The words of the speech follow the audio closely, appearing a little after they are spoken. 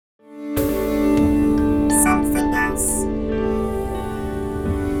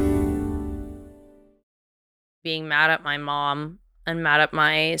being mad at my mom and mad at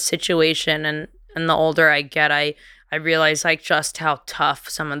my situation. And the older I get, I realize like just how tough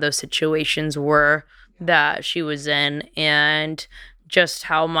some of those situations were that she was in, and just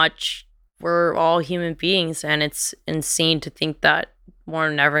how much we're all human beings. And it's insane to think that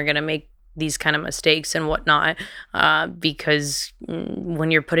we're never going to make these kind of mistakes and whatnot, because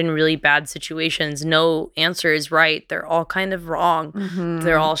when you're put in really bad situations, no answer is right. They're all kind of wrong.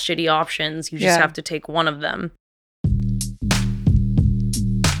 They're all shitty options. You just have to take one of them.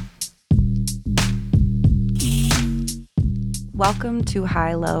 Welcome to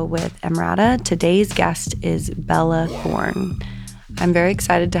High Low with Emrata. Today's guest is Bella Thorne. I'm very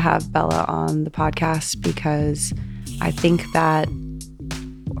excited to have Bella on the podcast because I think that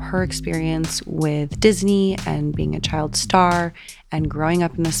her experience with Disney and being a child star and growing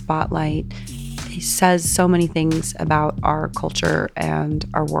up in the spotlight says so many things about our culture and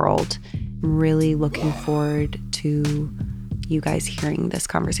our world. I'm really looking forward to you guys hearing this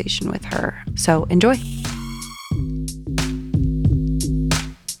conversation with her. So enjoy.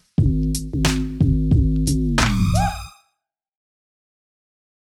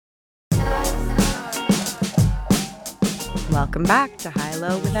 Welcome back to High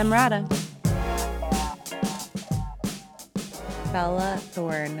Low with Emrata. Bella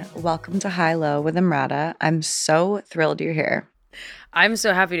Thorne, welcome to High Low with Emrata. I'm so thrilled you're here. I'm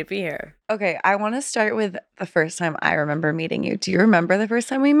so happy to be here. Okay, I want to start with the first time I remember meeting you. Do you remember the first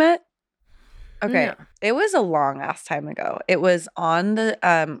time we met? Okay, No. It was a long ass time ago. It was on the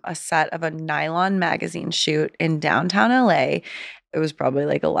a set of a Nylon magazine shoot in downtown LA. It was probably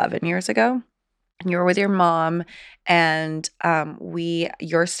like 11 years ago. You were with your mom, and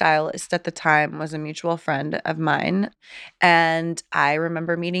your stylist at the time was a mutual friend of mine. And I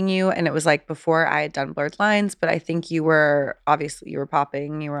remember meeting you, and it was like before I had done Blurred Lines, but I think you were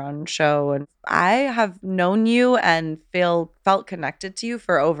popping, you were on show, and I have known you and felt connected to you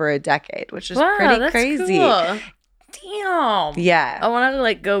for over a decade, which is pretty that's crazy. Cool. Damn. Yeah. I want to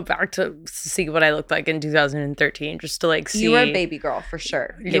like go back to see what I looked like in 2013 just to like see. You were a baby girl for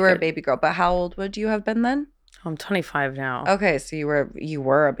sure. You were a baby girl, but how old would you have been then? I'm 25 now. Okay, so you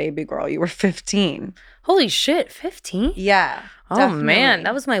were a baby girl. You were 15. Holy shit, 15? Yeah. Oh definitely. Man,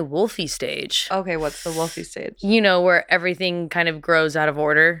 that was my Wolfie stage. Okay, what's the Wolfie stage? You know, where everything kind of grows out of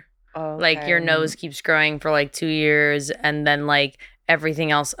order. Okay. Like your nose keeps growing for like 2 years, and then like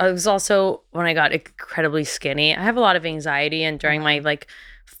everything else. It was also when I got incredibly skinny. I have a lot of anxiety, and during my like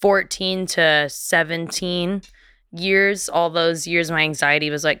 14 to 17 years, all those years, my anxiety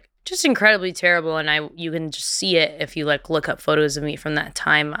was like just incredibly terrible. And you can just see it if you like look up photos of me from that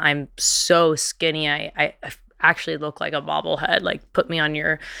time. I'm so skinny. I actually look like a bobblehead. Like put me on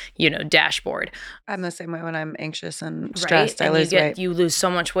your, dashboard. I'm the same way when I'm anxious and stressed. Right? I lose weight. You lose so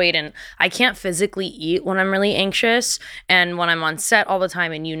much weight, and I can't physically eat when I'm really anxious. And when I'm on set all the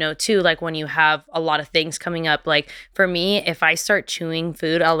time, and too, like when you have a lot of things coming up, like for me, if I start chewing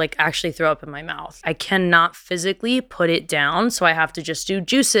food, I'll like actually throw up in my mouth. I cannot physically put it down. So I have to just do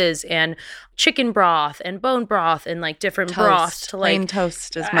juices and chicken broth and bone broth and like different broths to like plain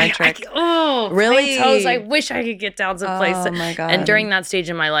toast is my trick. Really? Plain toast. I wish I could get down someplace. Oh my God. And during that stage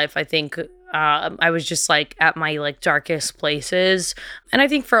in my life, I think I was just like at my like darkest places. And I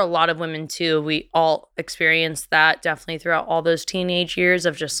think for a lot of women too, we all experienced that definitely throughout all those teenage years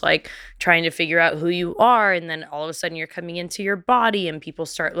of just like trying to figure out who you are. And then all of a sudden you're coming into your body, and people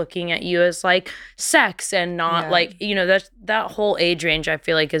start looking at you as like sex and not like, that whole age range I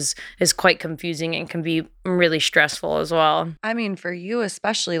feel like is quite confusing and can be really stressful as well. I mean, for you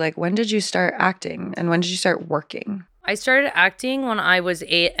especially, like when did you start acting and when did you start working? I started acting when I was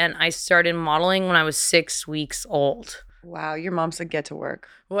 8, and I started modeling when I was 6 weeks old. Wow, your mom said get to work.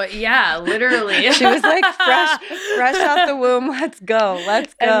 Well, yeah, literally. She was like fresh out the womb. Let's go.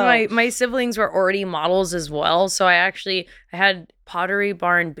 And my siblings were already models as well. So I had Pottery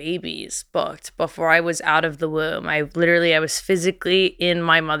Barn babies booked before I was out of the womb. I was physically in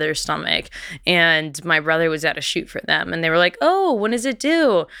my mother's stomach, and my brother was at a shoot for them, and they were like, "Oh, when is it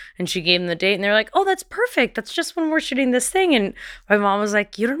due?" And she gave them the date, and they're like, "Oh, that's perfect. That's just when we're shooting this thing." And my mom was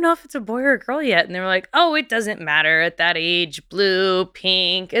like, "You don't know if it's a boy or a girl yet." And they were like, "Oh, it doesn't matter at that age. Blue,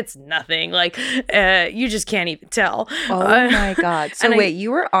 pink, it's nothing. Like, you just can't even tell." Oh my God. So wait,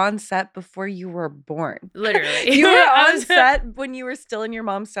 you were on set before you were born. Literally. You were on set when you were still in your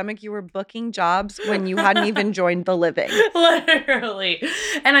mom's stomach. You were booking jobs when you hadn't even joined the living. Literally.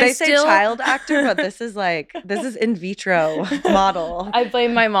 And they say child actor, but this is in vitro model. I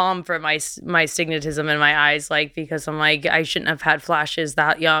blame my mom for my stigmatism in my eyes, like, because I'm like, I shouldn't have had flashes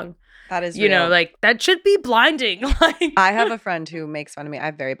that young. That is You know, real. like that should be blinding. Like I have a friend who makes fun of me. I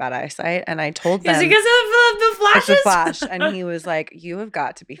have very bad eyesight, and I told is them it because of the it's a flashes? flash, and he was like, "You have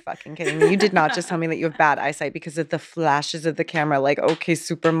got to be fucking kidding me! You did not just tell me that you have bad eyesight because of the flashes of the camera, like okay,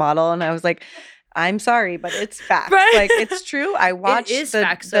 supermodel." And I was like, "I'm sorry, but it's facts. Right. Like it's true. I watched It is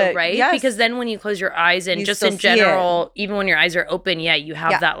facts though, right? yes, Because then when you close your eyes and you just still in see it. general, even when your eyes are open, yeah, you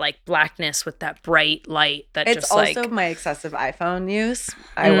have Yeah. that like blackness with that bright light that It's just also like my excessive iPhone use.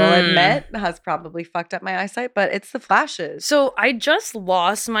 I will admit has probably fucked up my eyesight, but it's the flashes. So I just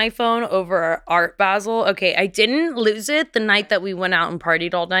lost my phone over Art Basel. Okay, I didn't lose it the night that we went out and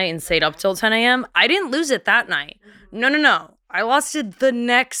partied all night and stayed up till 10 a.m. I didn't lose it that night. No. I lost it the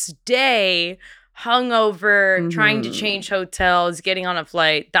next day, hungover, trying to change hotels, getting on a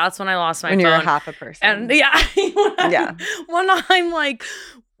flight. That's when I lost my when phone. you're half a person. And yeah, Yeah. when I'm like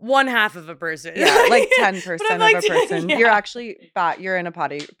one half of a person. Yeah, like But 10% I'm of like, a person. yeah. You're actually you're in a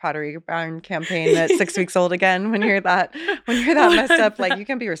pottery barn campaign that's 6 weeks old again when you're that messed up. Like you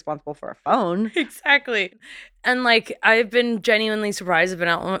can be responsible for a phone. Exactly. And like I've been genuinely surprised. I've been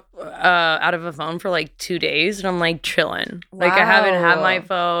out of a phone for like 2 days, and I'm like chilling. Like I haven't had my Wow.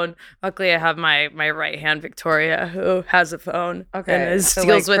 phone. Luckily, I have my right hand Victoria, who has a phone. Okay, and so,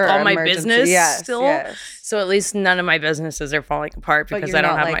 deals like, with for all my emergency- business yes, still. yes. So at least none of my businesses are falling apart But because you're I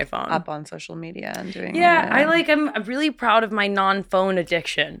don't not, have like, my phone. up on social media and doing Yeah, it. I'm really proud of my non-phone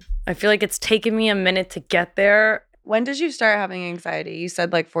addiction. I feel like it's taken me a minute to get there. When did you start having anxiety? You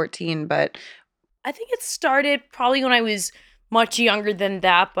said like 14, but I think it started probably when I was much younger than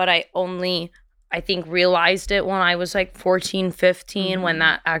that, but I think realized it when I was like 14, 15, when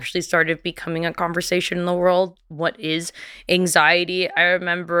that actually started becoming a conversation in the world. What is anxiety? I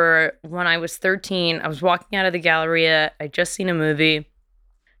remember when I was 13, I was walking out of the Galleria. I just seen a movie, and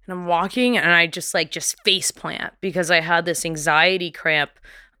I'm walking and I just face plant because I had this anxiety cramp.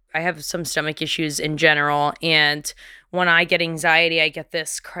 I have some stomach issues in general, and when I get anxiety, I get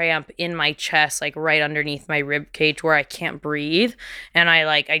this cramp in my chest, like right underneath my rib cage where I can't breathe. And I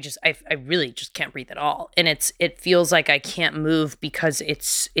really just can't breathe at all. And it feels like I can't move because it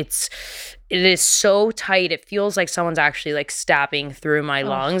is so tight. It feels like someone's actually like stabbing through my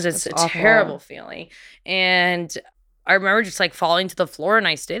lungs. It's a that's awful. terrible feeling. And I remember just like falling to the floor, and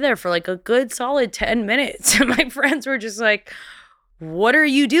I stayed there for like a good solid 10 minutes. And my friends were just like, what are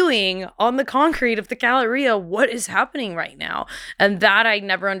you doing on the concrete of the Galleria? What is happening right now? And that I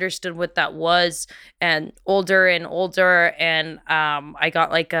never understood what that was. And older, and I got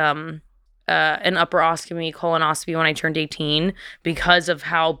like an upper colonoscopy when I turned 18 because of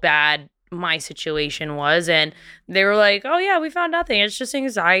how bad my situation was. And they were like, oh yeah, we found nothing. It's just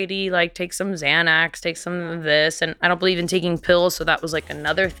anxiety. Like take some Xanax, take some of this. And I don't believe in taking pills, so that was like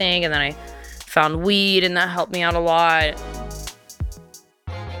another thing. And then I found weed, and that helped me out a lot.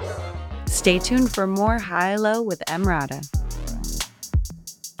 stay tuned for more High Low with Emrata.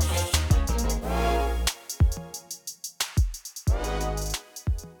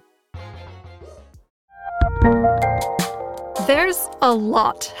 There's a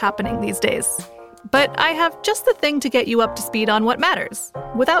lot happening these days, but I have just the thing to get you up to speed on what matters,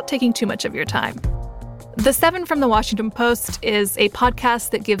 without taking too much of your time. The 7 from the Washington Post is a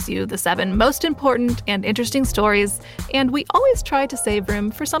podcast that gives you the 7 most important and interesting stories, and we always try to save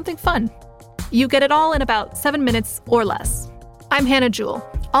room for something fun. You get it all in about 7 minutes or less. I'm Hannah Jewell.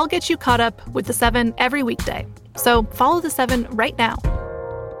 I'll get you caught up with the 7 every weekday, so follow the 7 right now.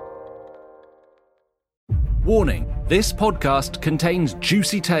 Warning, this podcast contains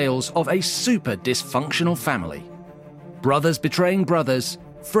juicy tales of a super dysfunctional family. Brothers betraying brothers,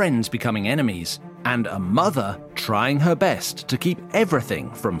 friends becoming enemies, and a mother trying her best to keep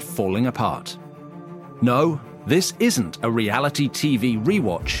everything from falling apart. No, this isn't a reality TV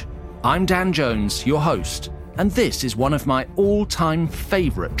rewatch. I'm Dan Jones, your host, and this is one of my all-time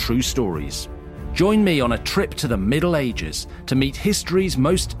favorite true stories. Join me on a trip to the Middle Ages to meet history's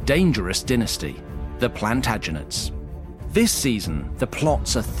most dangerous dynasty, the Plantagenets. This season, the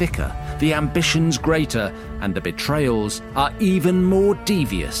plots are thicker, the ambitions greater, and the betrayals are even more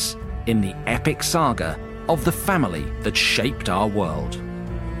devious in the epic saga of the family that shaped our world.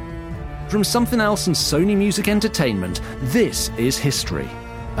 From Something Else and Sony Music Entertainment, this is History,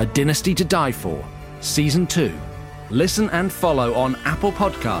 A Dynasty to Die For, Season 2. Listen and follow on Apple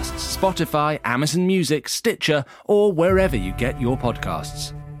Podcasts, Spotify, Amazon Music, Stitcher, or wherever you get your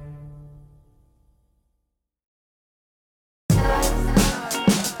podcasts.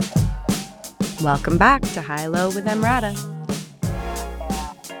 Welcome back to High Low with Emrata.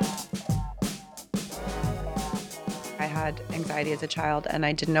 I had anxiety as a child and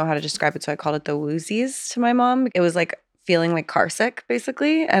I didn't know how to describe it, so I called it the woozies to my mom. It was like feeling like car sick,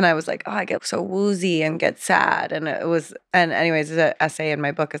 basically. And I was like, oh, I get so woozy and get sad. And anyways, the essay in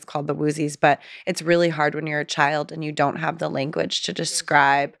my book is called The Woozies, but it's really hard when you're a child and you don't have the language to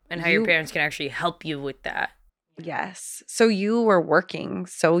describe. And how your parents can actually help you with that. Yes. So you were working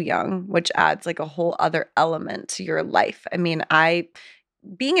so young, which adds like a whole other element to your life. I mean,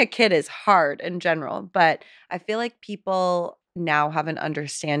 being a kid is hard in general, but I feel like people now have an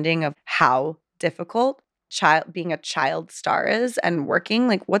understanding of how difficult being a child star is and working.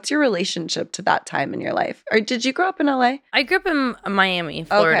 Like, what's your relationship to that time in your life? Or did you grow up in LA? I grew up in Miami,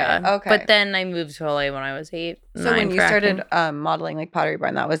 Florida. Okay. But then I moved to LA when I was 8. So when you started modeling like Pottery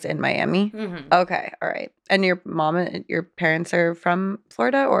Barn, that was in Miami? Mm-hmm. Okay. All right. And your mom and your parents are from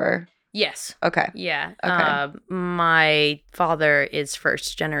Florida or? Yes. Okay. Yeah. Okay. My father is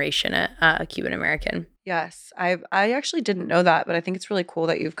first generation Cuban American. Yes. I actually didn't know that, but I think it's really cool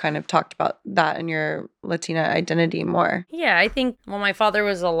that you've kind of talked about that in your Latina identity more. Yeah, I think when my father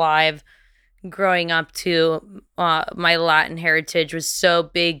was alive, growing up too, my Latin heritage was so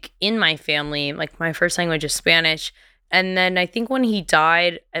big in my family. Like my first language is Spanish. And then I think when he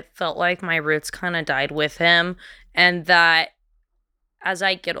died, it felt like my roots kind of died with him. And that as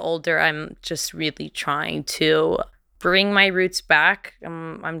I get older, I'm just really trying to bring my roots back.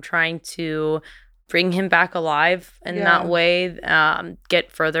 I'm trying to bring him back alive in that way,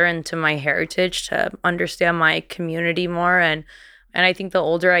 get further into my heritage to understand my community more. And I think the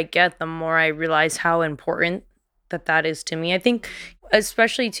older I get, the more I realize how important that is to me. I think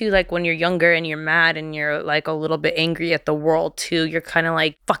especially too, like when you're younger and you're mad and you're like a little bit angry at the world too, you're kind of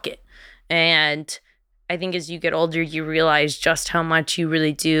like, fuck it. And I think as you get older, you realize just how much you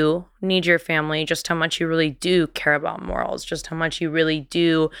really do need your family, just how much you really do care about morals, just how much you really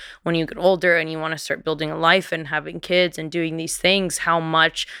do when you get older and you want to start building a life and having kids and doing these things, how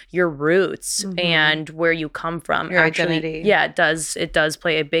much your roots and where you come from your actually, identity. yeah, it does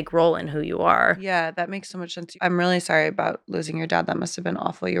play a big role in who you are. Yeah, that makes so much sense. I'm really sorry about losing your dad. That must have been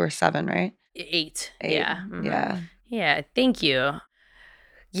awful. You were 7, right? 8. 8. Yeah. Yeah. Yeah. Thank you.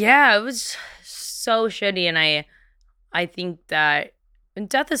 Yeah, it was so shitty. And I think that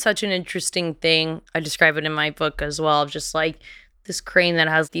death is such an interesting thing. I describe it in my book as well, of just like this crane that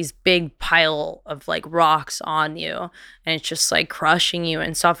has these big pile of like rocks on you, and it's just like crushing you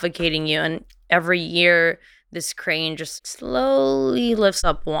and suffocating you. And every year this crane just slowly lifts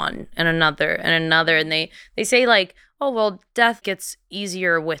up one and another and another. And they say like, oh, well, death gets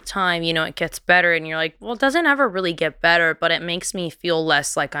easier with time, it gets better. And you're like, well, it doesn't ever really get better, but it makes me feel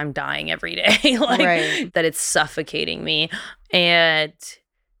less like I'm dying every day, like that it's suffocating me. And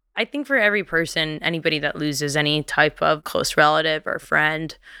I think for every person, anybody that loses any type of close relative or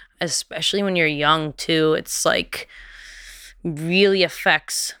friend, especially when you're young too, it's like really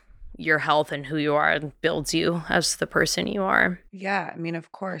affects your health and who you are and builds you as the person you are. Yeah, I mean,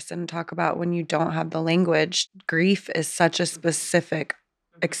 of course. And talk about when you don't have the language, grief is such a specific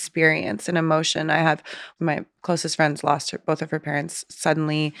experience and emotion. I have my closest friends lost both of her parents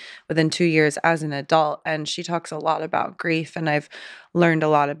suddenly within 2 years as an adult. And she talks a lot about grief. And I've learned a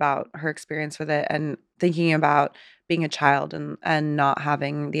lot about her experience with it and thinking about being a child and not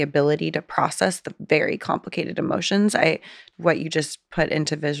having the ability to process the very complicated emotions. What you just put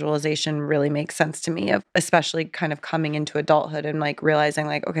into visualization really makes sense to me, of especially kind of coming into adulthood and like realizing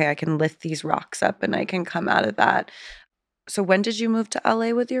like, okay, I can lift these rocks up and I can come out of that. So when did you move to LA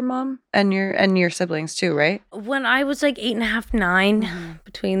with your mom and your siblings too, right? When I was like 8.5, 9,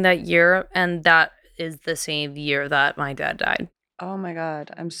 between that year, and that is the same year that my dad died. Oh my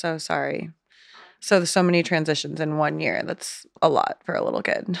God, I'm so sorry. So there's so many transitions in 1 year. That's a lot for a little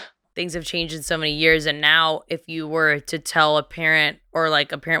kid. Things have changed in so many years. And now if you were to tell a parent, or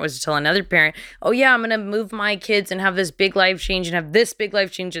like a parent was to tell another parent, oh yeah, I'm going to move my kids and have this big life change and have this big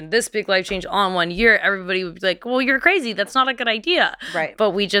life change and this big life change all in 1 year, everybody would be like, well, you're crazy. That's not a good idea. Right.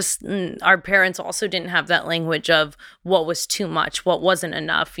 But our parents also didn't have that language of what was too much, what wasn't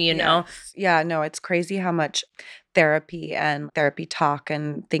enough, know? Yeah, no, it's crazy how much therapy and therapy talk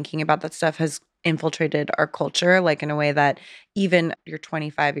and thinking about that stuff has infiltrated our culture, like in a way that even you're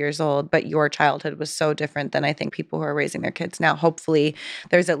 25 years old, but your childhood was so different than I think people who are raising their kids now. Hopefully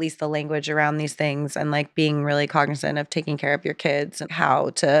there's at least the language around these things and like being really cognizant of taking care of your kids and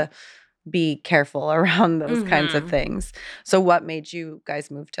how to be careful around those kinds of things. So what made you guys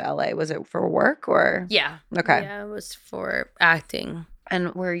move to LA? Was it for work or? Yeah. Okay. Yeah, it was for acting.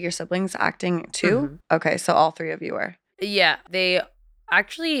 And were your siblings acting too? Okay, so all 3 of you were. Yeah, they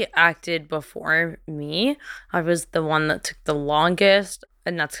actually acted before me. I was the one that took the longest,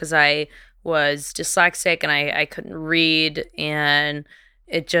 and that's because I was dyslexic and I couldn't read, and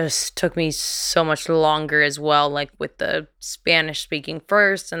it just took me so much longer as well, like with the Spanish speaking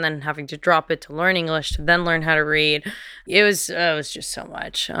first and then having to drop it to learn English to then learn how to read. It was just so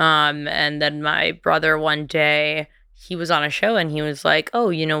much. And then my brother one day, he was on a show and he was like,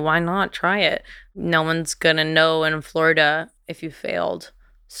 "Oh, why not try it? No one's gonna know in Florida if you failed,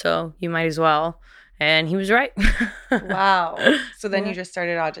 so you might as well." And he was right. Wow. So then Yeah. you just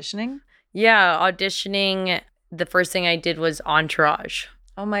started auditioning? Yeah, auditioning. The first thing I did was Entourage.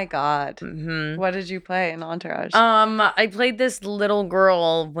 Oh my God. hmm What did you play in Entourage? I played this little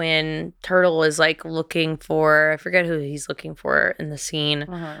girl when Turtle is like looking for, I forget who he's looking for in the scene.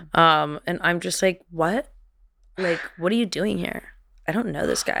 Uh-huh. And I'm just like, what? Like, what are you doing here? I don't know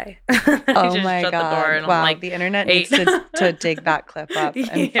this guy. Oh just my shut the door God. and I'm Wow. like, The internet "Hey." needs to dig that clip up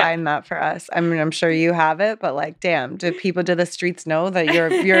and Yeah. find that for us. I mean, I'm sure you have it, but like, damn, do the streets know that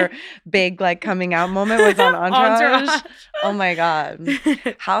your big like coming out moment was on Entourage? Entourage. Oh my God.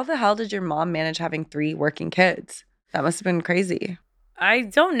 How the hell did your mom manage having 3 working kids? That must have been crazy. I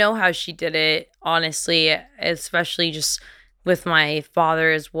don't know how she did it, honestly, especially just with my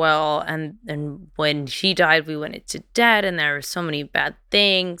father as well. And when she died, we went into debt and there were so many bad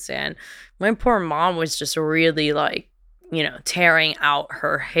things. And my poor mom was just really like, tearing out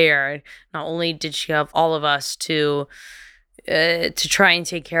her hair. Not only did she have all of us to try and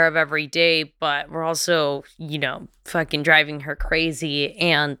take care of every day, but we're also, fucking driving her crazy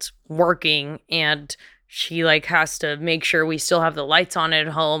and working, and she like has to make sure we still have the lights on at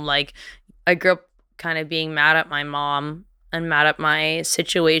home. Like, I grew up kind of being mad at my mom and mad at my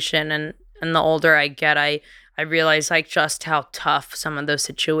situation, and the older I get, I realize like just how tough some of those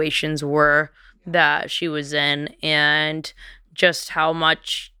situations were that she was in, and just how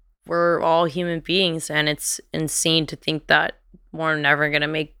much we're all human beings, and it's insane to think that we're never going to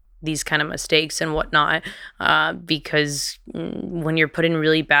make these kind of mistakes and whatnot, because when you're put in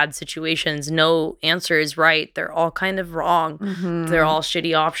really bad situations, no answer is right. They're all kind of wrong. They're all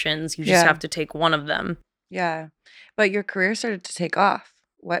shitty options. You just Yeah. have to take one of them. Yeah. But your career started to take off.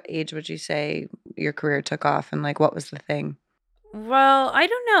 What age would you say your career took off, and like what was the thing? Well, I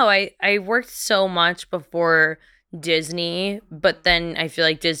don't know. I worked so much before Disney, but then I feel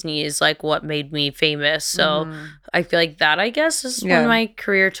like Disney is like what made me famous. So Mhm. I feel like that, I guess, is Yeah. when my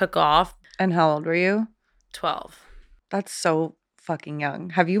career took off. And how old were you? 12. That's so fucking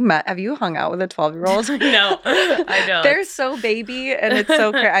young. Have you hung out with a 12-year-old? No, I know. They're so baby, and it's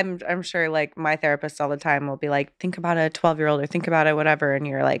so I'm sure like my therapist all the time will be like, think about a 12-year-old or think about it whatever, and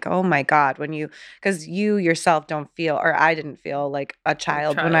you're like, oh my God, because you yourself don't feel, or I didn't feel like a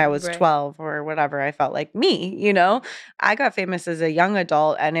child when I was right. 12 or whatever. I felt like me. I got famous as a young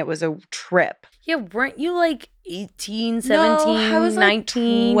adult and it was a trip. Yeah, weren't you like 18, No, 17, I was like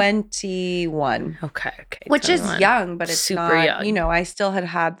 19? 21. Okay. Which is 21. young, but it's Super not, young. I still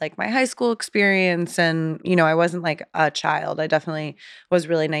had like my high school experience, and, I wasn't like a child. I definitely was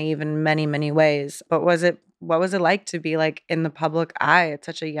really naive in many, many ways. But what was it like to be like in the public eye at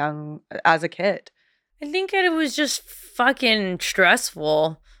such a young, as a kid? I think it was just fucking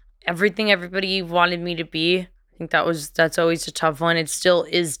stressful. Everything everybody wanted me to be. I think that's always a tough one. It still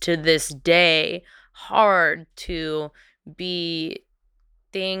is to this day hard to be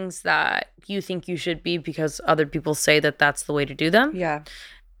things that you think you should be because other people say that that's the way to do them. Yeah.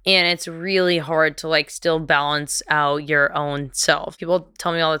 And it's really hard to like still balance out your own self. People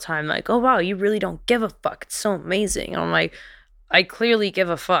tell me all the time like, "Oh wow, you really don't give a fuck. It's so amazing." And I'm like, I clearly give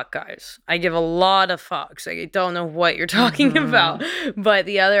a fuck, guys. I give a lot of fucks. Like, I don't know what you're talking about. But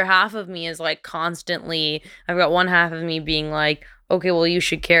the other half of me is like constantly, I've got one half of me being like, okay, well, you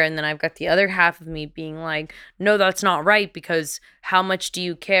should care. And then I've got the other half of me being like, no, that's not right, because how much do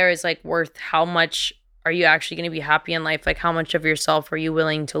you care is like worth how much are you actually going to be happy in life? Like, how much of yourself are you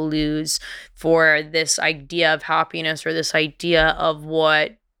willing to lose for this idea of happiness or this idea of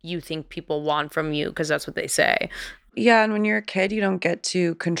what you think people want from you? Because that's what they say. Yeah, and when you're a kid, you don't get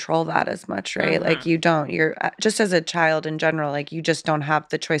to control that as much, right? Like you're just as a child in general, like you just don't have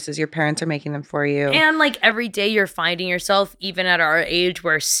the choices. Your parents are making them for you. And like every day you're finding yourself, even at our age,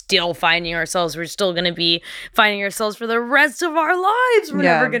 we're still finding ourselves. We're still going to be finding ourselves for the rest of our lives. We're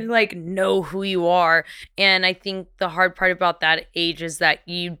never going to like know who you are. And I think the hard part about that age is that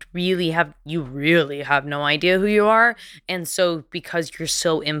you really have no idea who you are. And so because you're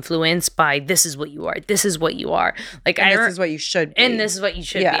so influenced by this is what you are, this is what you are. Like, this is what you should be. And this is what you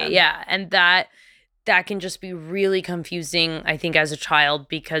should be. Yeah. And that can just be really confusing, I think, as a child,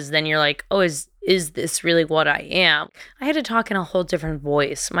 because then you're like, oh, is is this really what I am? I had to talk in a whole different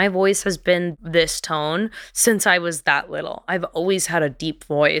voice. My voice has been this tone since I was that little. I've always had a deep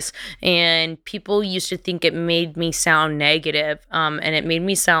voice, and people used to think it made me sound negative, and it made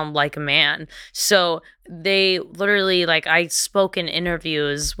me sound like a man. So they literally, like, I spoke in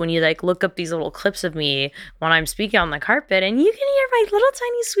interviews. When you like look up these little clips of me when I'm speaking on the carpet, and you can hear my little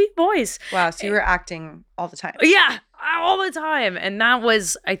tiny sweet voice. Wow, so you were acting all the time. Yeah, all the time. And that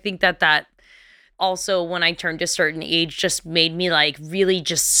was, I think that also, when I turned a certain age, just made me like really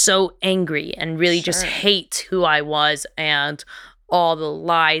just so angry and really just hate who I was and all the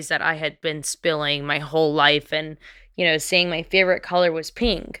lies that I had been spilling my whole life. And, saying my favorite color was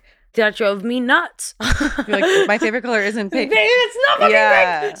pink. That drove me nuts. You're like, my favorite color isn't pink. Babe, it's not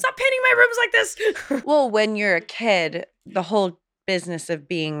fucking pink. Stop painting my rooms like this. Well, when you're a kid, the whole business of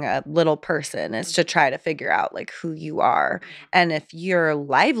being a little person is to try to figure out like who you are. And if your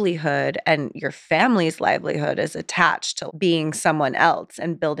livelihood and your family's livelihood is attached to being someone else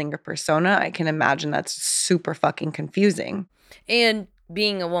and building your persona, I can imagine that's super fucking confusing. And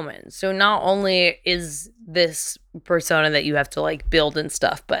being a woman. So not only is this persona that you have to like build and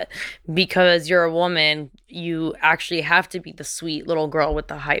stuff, but because you're a woman, you actually have to be the sweet little girl with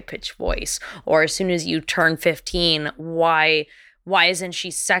the high-pitched voice. Or as soon as you turn 15, why isn't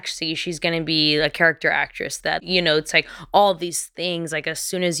she sexy? She's going to be a character actress that, it's like all these things. Like as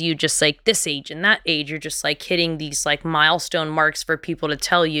soon as you just like this age and that age, you're just like hitting these like milestone marks for people to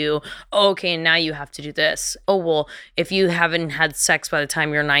tell you, oh, okay, now you have to do this. Oh, well, if you haven't had sex by the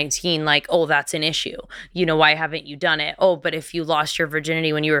time you're 19, like, oh, that's an issue. Why haven't you done it? Oh, but if you lost your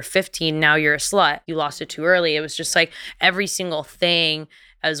virginity when you were 15, now you're a slut. You lost it too early. It was just like every single thing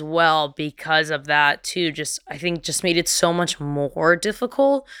as well because of that too. I think just made it so much more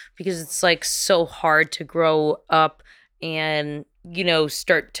difficult because it's like so hard to grow up and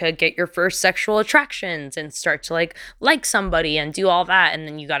start to get your first sexual attractions and start to like somebody and do all that. And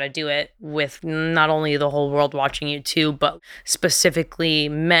then you got to do it with not only the whole world watching you too, but specifically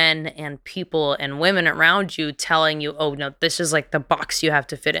men and people and women around you telling you, oh no, this is like the box you have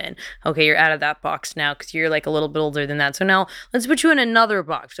to fit in. Okay, you're out of that box now because you're like a little bit older than that. So now let's put you in another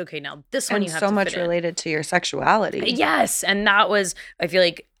box. Okay, now this one you have to fit in. And so much related to your sexuality. Yes. And that was, I feel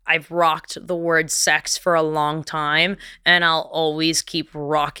like, I've rocked the word sex for a long time, and I'll always keep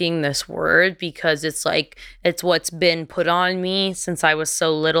rocking this word because it's like, it's what's been put on me since I was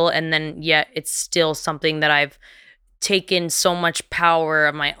so little. And then yet it's still something that I've taken so much power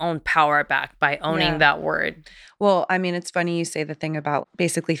of my own power back by owning that word. Well, I mean, it's funny you say the thing about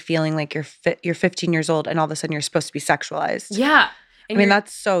basically feeling like you're 15 years old and all of a sudden you're supposed to be sexualized. Yeah. I mean,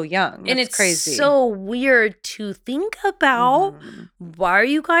 that's so young. And it's crazy. so weird to think about. Why are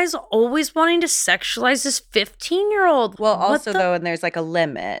you guys always wanting to sexualize this 15-year-old? Well, also, though, and there's like a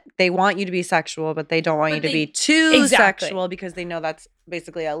limit. They want you to be sexual, but they don't want you to be too sexual because they know that's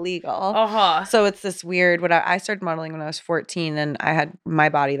basically illegal. So it's this weird, I started modeling when I was 14 and I had my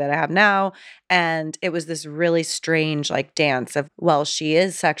body that I have now. And it was this really strange like dance of, well, she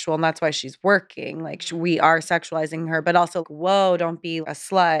is sexual and that's why she's working. Like we are sexualizing her, but also, whoa, don't be a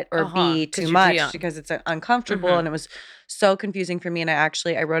slut or be too much because it's uncomfortable. And it was so confusing for me. And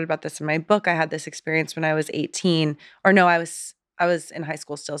I wrote about this in my book. I had this experience when I was 18 or no, I was in high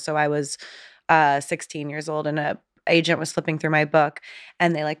school still. So I was 16 years old and a agent was flipping through my book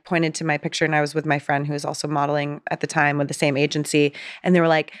and they like pointed to my picture and I was with my friend who was also modeling at the time with the same agency and they were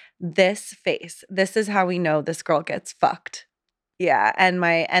like, this face, this is how we know this girl gets fucked. Yeah. And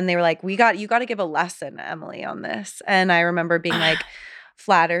they were like, you got to give a lesson, Emily, on this. And I remember being like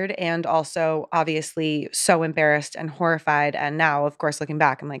flattered and also obviously so embarrassed and horrified. And now, of course, looking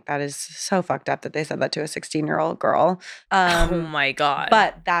back, I'm like, that is so fucked up that they said that to a 16-year-old girl. Oh my God.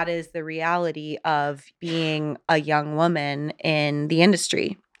 But that is the reality of being a young woman in the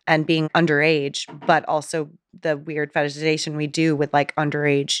industry and being underage, but also the weird fetishization we do with like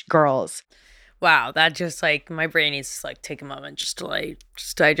underage girls. Wow, that just like my brain needs to like take a moment just to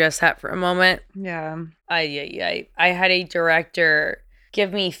digest that for a moment. Yeah. I had a director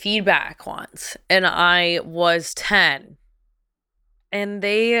give me feedback once and I was 10 and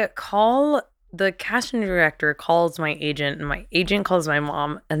the casting director calls my agent and my agent calls my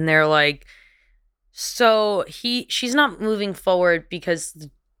mom and they're like, so she's not moving forward because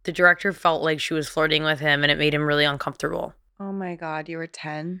the director felt like she was flirting with him and it made him really uncomfortable. Oh my God, you were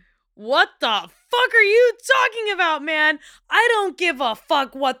 10? What the fuck are you talking about, man? I don't give a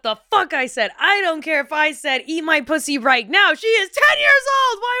fuck what the fuck I said. I don't care if I said eat my pussy right now. She is 10 years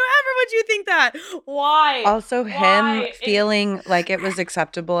old. Why ever would you think that? Why? Also, him Why? feeling like it was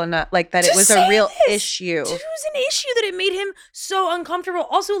acceptable and not like that it To was say a real this! issue. It was an issue that it made him so uncomfortable.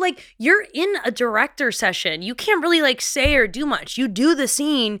 Also, like, you're in a director session. You can't really like say or do much. You do the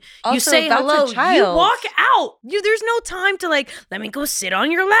scene, you Also, say that's a hello, you child. walk out. There's no time to like, let me go sit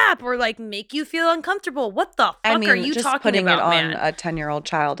on your lap or like make you feel uncomfortable. What the fuck are you just talking putting about, it on man? a 10-year-old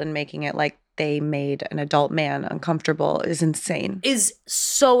child and making it like they made an adult man uncomfortable is insane. Is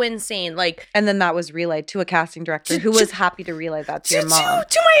so insane. Like, And then that was relayed to a casting director who was happy to relay that to your mom.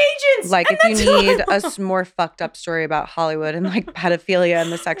 to my agents. Like, and if you that's who need I a more fucked up story about Hollywood and like pedophilia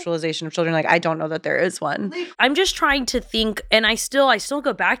and the sexualization of children, like, I don't know that there is one. I'm just trying to think, and I still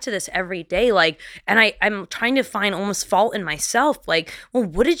go back to this every day, like, and I'm trying to find almost fault in myself, like, well,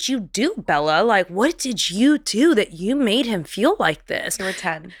 what did you do, Bella? Like, what did you do that you made him feel like this? You were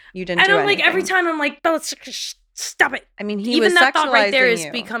 10. You didn't And do I'm like, anything. every time I'm like, Bella, stop it. I mean, he Even was that thought right there sexualizing is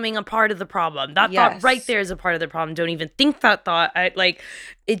you. becoming a part of the problem. That Yes. thought right there is a part of the problem. Don't even think that thought.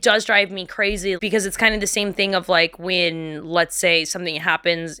 It does drive me crazy because it's kind of the same thing of like when, let's say, something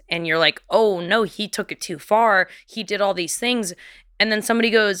happens and you're like, oh no, he took it too far. He did all these things. And then somebody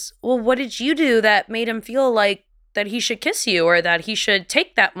goes, well, what did you do that made him feel like that he should kiss you or that he should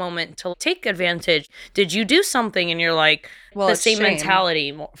take that moment to take advantage? Did you do something? And you're like, Well, the it's same shame. mentality.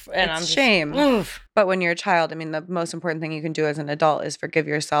 And It's I'm just, shame. oof. But when you're a child, I mean, the most important thing you can do as an adult is forgive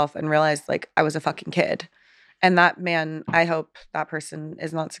yourself and realize, like, I was a fucking kid. And that man, I hope that person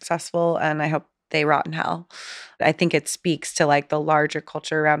is not successful and I hope they rot in hell. I think it speaks to like the larger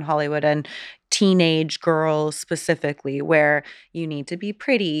culture around Hollywood and teenage girls specifically, where you need to be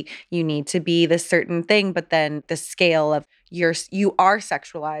pretty, you need to be this certain thing, but then the scale of you are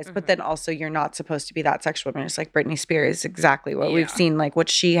sexualized, but then also you're not supposed to be that sexual. I mean, it's like Britney Spears, exactly what we've seen, like what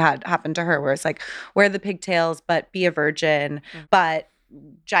she had happen to her, where it's like wear the pigtails, but be a virgin, but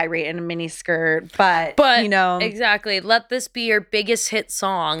gyrate in a mini skirt, but you know, exactly, let this be your biggest hit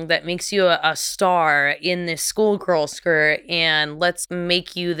song that makes you a star in this schoolgirl skirt, and let's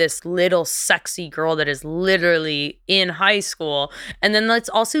make you this little sexy girl that is literally in high school, and then let's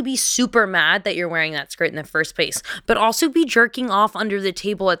also be super mad that you're wearing that skirt in the first place, but also be jerking off under the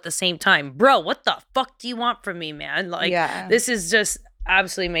table at the same time. Bro, what the fuck do you want from me, man? Like, this is just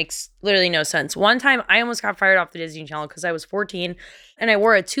absolutely makes literally no sense. One time I almost got fired off the Disney Channel because I was 14 and I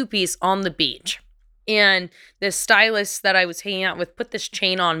wore a two-piece on the beach. And this stylist that I was hanging out with put this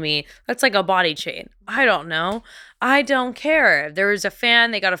chain on me. That's like a body chain. I don't know. I don't care. There was a fan.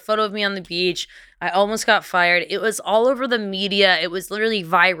 They got a photo of me on the beach. I almost got fired. It was all over the media. It was literally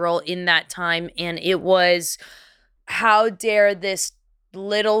viral in that time. And it was, how dare this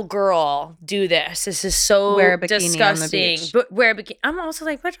little girl do this? This is so wear a bikini disgusting. on the beach. But wear a bikini. I'm also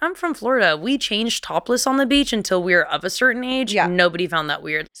like, bitch, I'm from Florida. We changed topless on the beach until we were of a certain age. Yeah. Nobody found that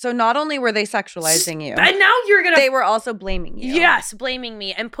weird. So not only were they sexualizing you, And now you're gonna they were also blaming you. Yes, blaming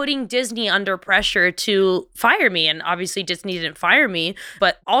me and putting Disney under pressure to fire me. And obviously Disney didn't fire me,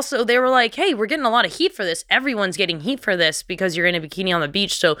 but also they were like, hey, we're getting a lot of heat for this. Everyone's getting heat for this because you're in a bikini on the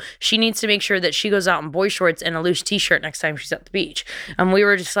beach. So she needs to make sure that she goes out in boy shorts and a loose t-shirt next time she's at the beach. And we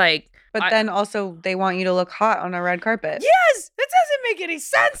were just like, But then also they want you to look hot on a red carpet. yes, it doesn't make any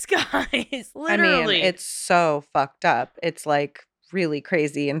sense, guys. Literally. I mean, it's so fucked up. It's like really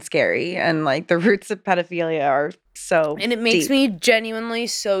crazy and scary. And like the roots of pedophilia are so and it makes deep. me genuinely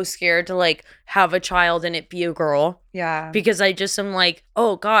so scared to like have a child and it be a girl. Yeah. Because I just am like,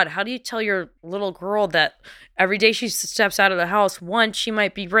 oh God, how do you tell your little girl that every day she steps out of the house, 1, she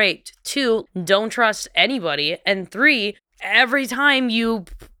might be raped, 2, don't trust anybody, and 3, every time you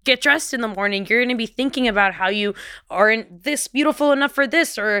get dressed in the morning, you're going to be thinking about how you aren't this beautiful enough for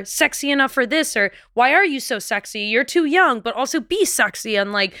this or sexy enough for this, or why are you so sexy? You're too young, but also be sexy.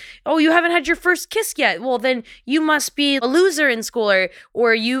 And like, oh, you haven't had your first kiss yet. Well, then you must be a loser in school,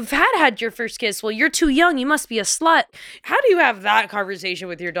 or you've had your first kiss. Well, you're too young. You must be a slut. How do you have that conversation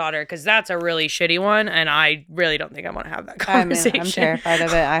with your daughter? Because that's a really shitty one. And I really don't think I want to have that conversation. I'm terrified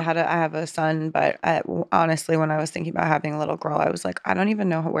of it. I have a son, but honestly, when I was thinking about having a little girl, I was like, I don't even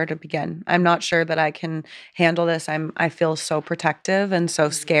know where to begin. I'm not sure that I can handle this. I feel so protective and so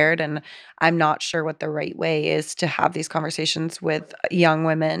scared, and I'm not sure what the right way is to have these conversations with young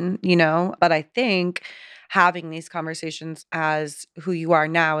women, you know? But I think having these conversations as who you are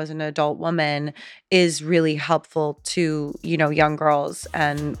now as an adult woman is really helpful to, you know, young girls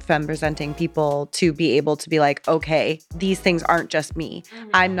and femme presenting people to be able to be like, okay, these things aren't just me.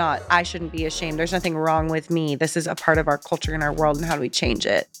 I shouldn't be ashamed. There's nothing wrong with me. This is a part of our culture and our world, and how do we change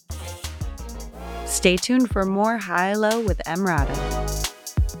it? Stay tuned for more High Low with Emrata.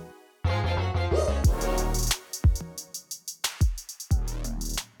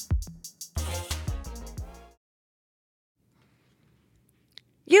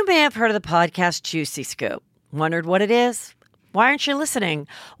 You may have heard of the podcast Juicy Scoop. Wondered what it is? Why aren't you listening?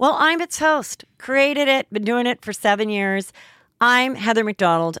 Well, I'm its host. Created it, been doing it for 7 years. I'm Heather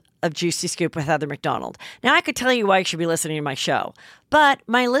McDonald of Juicy Scoop with Heather McDonald. Now, I could tell you why you should be listening to my show, but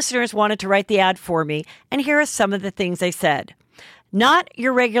my listeners wanted to write the ad for me, and here are some of the things they said. Not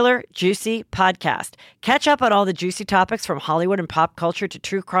your regular juicy podcast. Catch up on all the juicy topics from Hollywood and pop culture to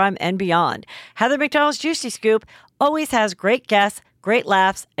true crime and beyond. Heather McDonald's Juicy Scoop always has great guests, great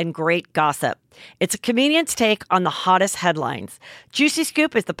laughs, and great gossip. It's a comedian's take on the hottest headlines. Juicy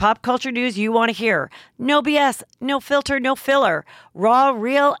Scoop is the pop culture news you want to hear. No BS, no filter, no filler. Raw,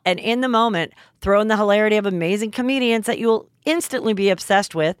 real, and in the moment. Throw in the hilarity of amazing comedians that you'll instantly be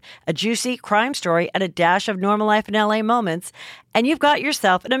obsessed with, a juicy crime story, and a dash of normal life in LA moments, and you've got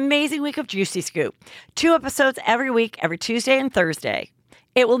yourself an amazing week of Juicy Scoop. 2 episodes every week, every Tuesday and Thursday.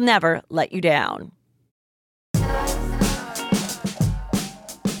 It will never let you down.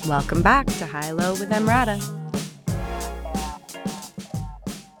 Welcome back to High Low with Emrata.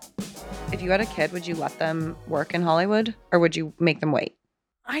 If you had a kid, would you let them work in Hollywood or would you make them wait?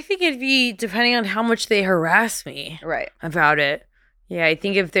 I think it'd be depending on how much they harass me about it. Yeah, I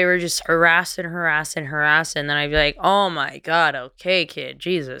think if they were just harassing, then I'd be like, oh my God, okay, kid,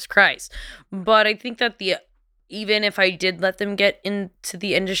 Jesus Christ. But I think that even if I did let them get into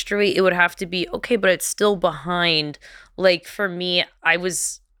the industry, it would have to be, okay, but it's still behind. Like for me, I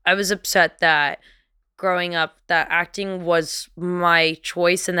was upset that growing up that acting was my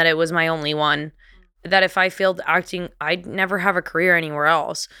choice and that it was my only one. That if I failed acting, I'd never have a career anywhere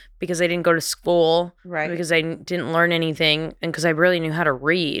else because I didn't go to school, because I didn't learn anything, and because I barely knew how to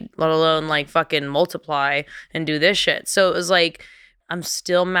read, let alone like fucking multiply and do this shit. So it was like, I'm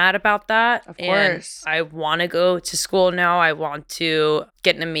still mad about that. Of course. And I want to go to school now. I want to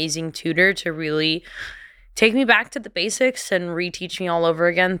get an amazing tutor to really take me back to the basics and reteach me all over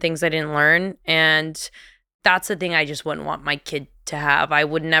again things I didn't learn. And that's the thing I just wouldn't want my kid to have. I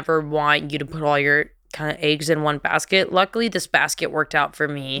would never want you to put all your kind of eggs in one basket. Luckily, this basket worked out for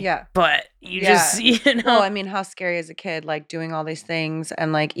me. Yeah. But just, Well, I mean, how scary is a kid, like doing all these things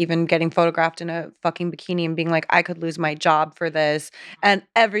and like even getting photographed in a fucking bikini and being like, I could lose my job for this and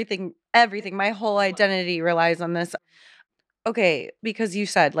everything, my whole identity relies on this. Okay, because you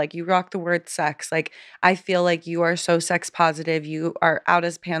said like you rock the word sex. Like I feel like you are so sex positive. You are out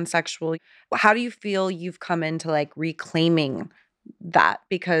as pansexual. How do you feel you've come into like reclaiming that?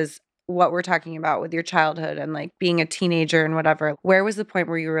 Because what we're talking about with your childhood and like being a teenager and whatever, where was the point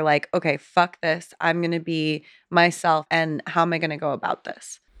where you were like, okay, fuck this. I'm going to be myself. And how am I going to go about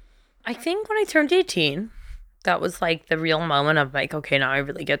this? I think when I turned 18, that was like the real moment of like, okay, now I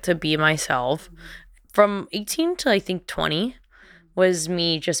really get to be myself. From 18 to I think 20 was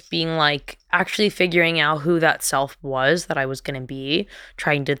me just being like actually figuring out who that self was that I was going to be,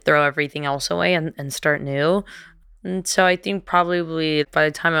 trying to throw everything else away and start new. And so I think probably by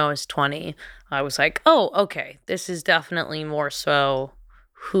the time I was 20, I was like, oh, okay, this is definitely more so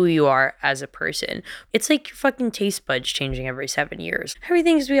who you are as a person. It's like your fucking taste buds changing every 7 years.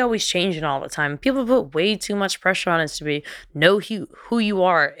 Everything's be always changing all the time. People put way too much pressure on us to know who you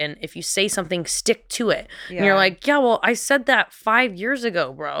are, and if you say something, stick to it. Yeah. And you're like, yeah, well, I said that 5 years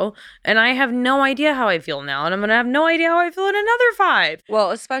ago, bro, and I have no idea how I feel now, and I'm gonna have no idea how I feel in another 5.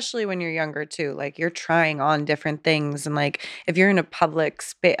 Well, especially when you're younger too, like you're trying on different things, and like if you're in a public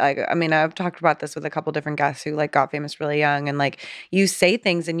space, like I mean, I've talked about this with a couple different guests who like got famous really young, and like you say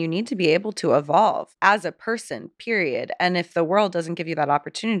things and you need to be able to evolve as a person, period. And if the world doesn't give you that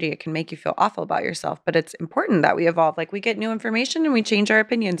opportunity, it can make you feel awful about yourself. But it's important that we evolve. Like we get new information and we change our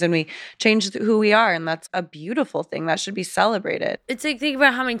opinions and we change who we are. And that's a beautiful thing that should be celebrated. It's like, think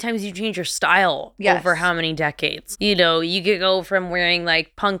about how many times you change your style over how many decades. You know, you could go from wearing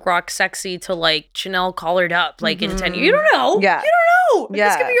like punk rock sexy to like Chanel collared up like in 10 years. You don't know. Yeah. You don't know.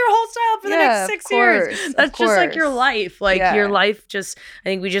 This could be your whole style for the next 6 years. That's just like your life. Like your life just, I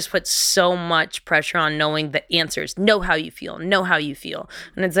think we just put so much pressure on knowing the answers. Know how you feel.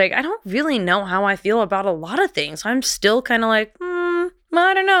 And it's like, I don't really know how I feel about a lot of things. I'm still kind of like, I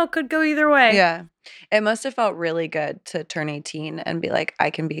don't know. Could go either way. Yeah. It must have felt really good to turn 18 and be like, I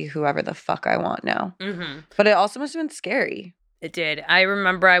can be whoever the fuck I want now. Mm-hmm. But it also must have been scary. It did. I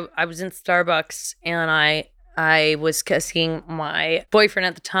remember I was in Starbucks and I was kissing my boyfriend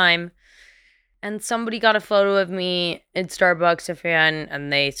at the time. And somebody got a photo of me in Starbucks, a fan,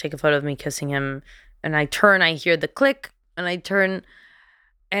 and they take a photo of me kissing him. And I turn, I hear the click, and I turn,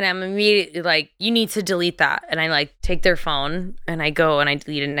 and I'm immediately like, you need to delete that. And I like take their phone, and I go and I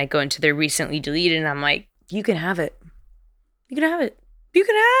delete it, and I go into their recently deleted, and I'm like, you can have it. You can have it. you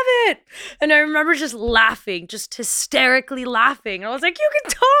can have it. And I remember just laughing, just hysterically laughing. And I was like, you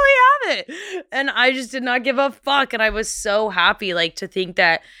can totally have it. And I just did not give a fuck. And I was so happy, like, to think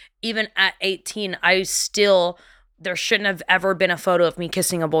that even at 18, there shouldn't have ever been a photo of me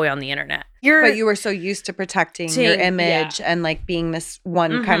kissing a boy on the internet. But you were so used to protecting your image and like being this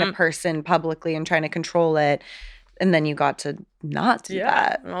one kind of person publicly and trying to control it. And then you got to not do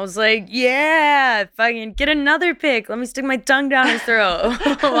that. And I was like, yeah, fucking get another pic. Let me stick my tongue down his throat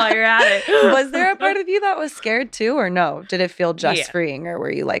while you're at it. Was there a part of you that was scared too, or no? Did it feel just freeing, or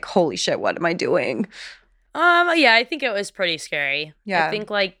were you like, holy shit, what am I doing? Yeah, I think it was pretty scary. Yeah. I think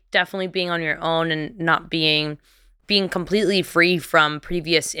like definitely being on your own and not being completely free from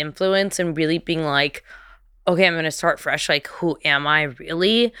previous influence and really being like, okay, I'm going to start fresh. Like, who am I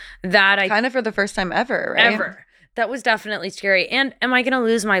really? That I kind of for the first time ever, right? Ever. That was definitely scary. And am I going to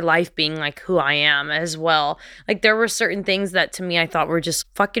lose my life being like who I am as well? Like there were certain things that to me I thought were just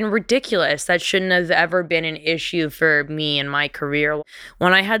fucking ridiculous that shouldn't have ever been an issue for me in my career.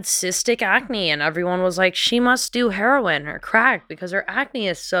 When I had cystic acne and everyone was like, she must do heroin or crack because her acne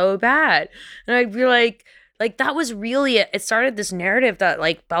is so bad. And I'd be like that was really it started this narrative that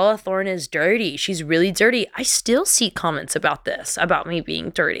like Bella Thorne is dirty. She's really dirty. I still see comments about this, about me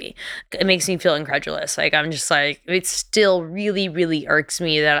being dirty. It makes me feel incredulous. Like I'm just like, it still really, really irks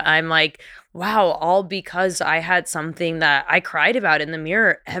me that I'm like, wow, all because I had something that I cried about in the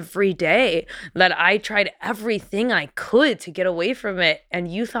mirror every day, that I tried everything I could to get away from it.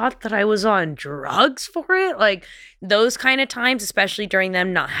 And you thought that I was on drugs for it? Like those kind of times, especially during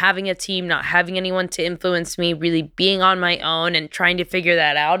them not having a team, not having anyone to influence me, really being on my own and trying to figure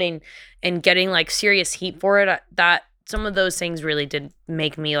that out and getting like serious heat for it, that some of those things really did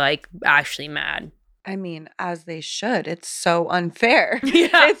make me like actually mad. I mean, as they should. It's so unfair.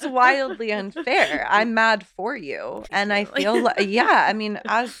 Yeah. It's wildly unfair. I'm mad for you. And I feel like, I mean,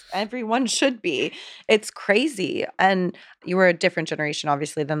 as everyone should be. It's crazy. And you were a different generation,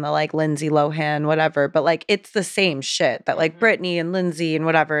 obviously, than the like Lindsay Lohan, whatever. But like, it's the same shit that like Britney and Lindsay and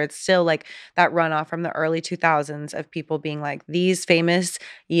whatever. It's still like that runoff from the early 2000s of people being like, these famous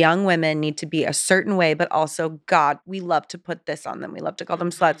young women need to be a certain way. But also, God, we love to put this on them. We love to call them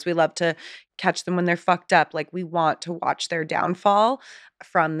sluts. We love to catch them when they're fucked up. Like we want to watch their downfall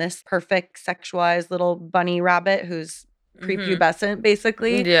from this perfect sexualized little bunny rabbit who's prepubescent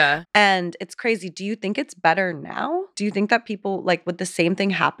basically. Yeah. And it's crazy. Do you think it's better now? Do you think that people like would the same thing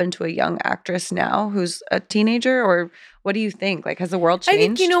happen to a young actress now who's a teenager, or what do you think? Like has the world changed? I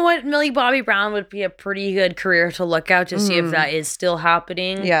think, you know what, Millie Bobby Brown would be a pretty good career to look out to see if that is still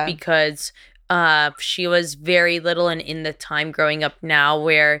happening. Yeah. Because she was very little and in the time growing up now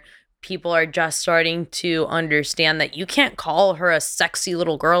where people are just starting to understand that you can't call her a sexy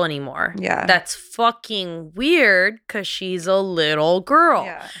little girl anymore. Yeah. That's fucking weird because she's a little girl.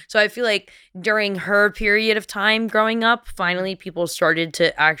 Yeah. So I feel like during her period of time growing up, finally people started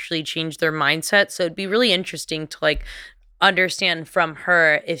to actually change their mindset. So it'd be really interesting to like understand from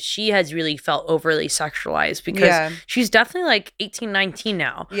her if she has really felt overly sexualized because she's definitely like 18, 19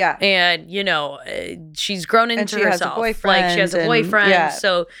 now. Yeah. And, you know, she's grown into herself. Has a boyfriend. Like she has a boyfriend. Yeah.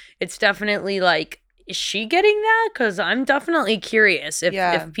 So it's definitely like, is she getting that? Because I'm definitely curious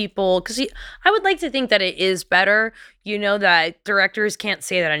if people, because I would like to think that it is better, you know, that directors can't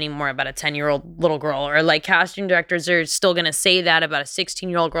say that anymore about a 10-year-old little girl, or like casting directors are still going to say that about a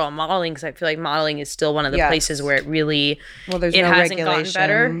 16-year-old girl in modeling, because I feel like modeling is still one of the places where it really, there's it no hasn't regulation. gotten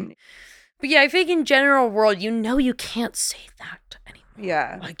better. But yeah, I think in general world, you know, you can't say that anymore.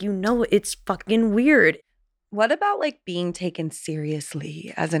 Yeah. Like, you know, it's fucking weird. What about like being taken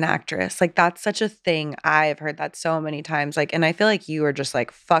seriously as an actress? Like that's such a thing. I've heard that so many times. Like, and I feel like you are just like,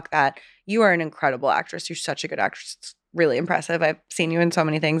 fuck that. You are an incredible actress. You're such a good actress. It's really impressive. I've seen you in so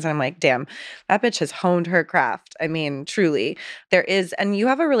many things and I'm like, damn, that bitch has honed her craft. I mean, truly. There is, and you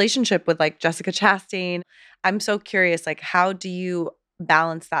have a relationship with like Jessica Chastain. I'm so curious, like, how do you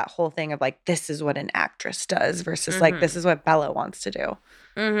balance that whole thing of like, this is what an actress does versus like, this is what Bella wants to do?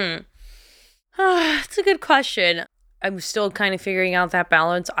 It's a good question. I'm still kind of figuring out that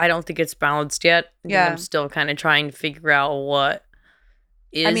balance. I don't think it's balanced yet. I'm still kind of trying to figure out what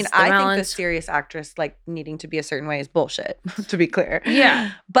is I mean, the I balance. think the serious actress like needing to be a certain way is bullshit, to be clear.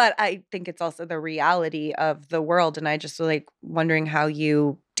 Yeah. But I think it's also the reality of the world. And I just like wondering how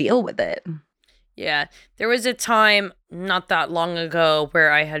you deal with it. Yeah. There was a time not that long ago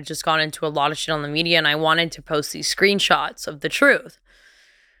where I had just gone into a lot of shit on the media and I wanted to post these screenshots of the truth.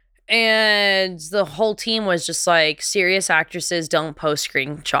 And the whole team was just like, serious actresses don't post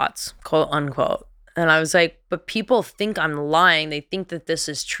screenshots, quote unquote. And I was like, but people think I'm lying. They think that this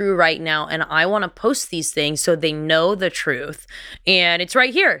is true right now. And I want to post these things so they know the truth. And it's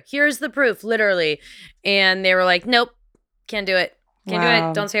right here. Here's the proof, literally. And they were like, nope, can't do it. Can't do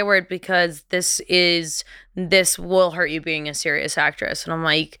Wow. it. Don't say a word because this will hurt you being a serious actress. And I'm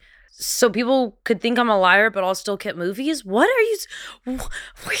like, so people could think I'm a liar, but I'll still get movies? What are you?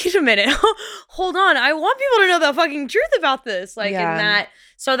 Wait a minute. Hold on. I want people to know the fucking truth about this. Like, Yeah. in that.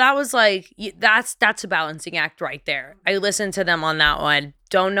 So that was like, that's a balancing act right there. I listened to them on that one.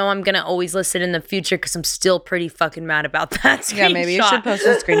 Don't know I'm going to always listen in the future because I'm still pretty fucking mad about that screenshot. Yeah, maybe you should post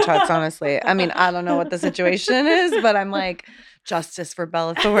the screenshots, honestly. I mean, I don't know what the situation is, but I'm like, justice for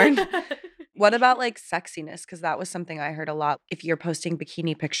Bella Thorne. What about like sexiness? Because that was something I heard a lot. If you're posting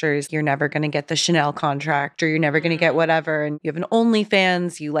bikini pictures, you're never going to get the Chanel contract or you're never going to get whatever. And you have an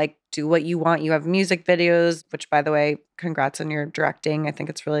OnlyFans, you like do what you want. You have music videos, which by the way, congrats on your directing. I think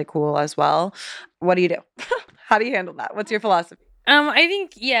it's really cool as well. What do you do? How do you handle that? What's your philosophy? I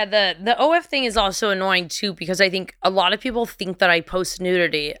think, yeah, the OF thing is also annoying too, because I think a lot of people think that I post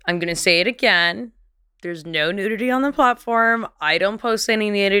nudity. I'm going to say it again. There's no nudity on the platform. I don't post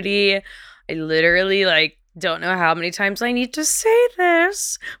any nudity. I literally don't know how many times I need to say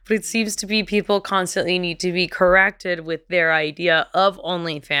this, but it seems to be people constantly need to be corrected with their idea of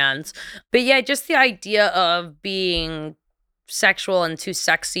OnlyFans. But yeah, just the idea of being sexual and too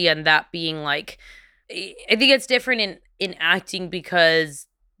sexy and that being like, I think it's different in acting because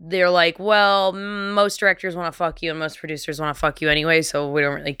they're like, well, most directors want to fuck you and most producers want to fuck you anyway, so we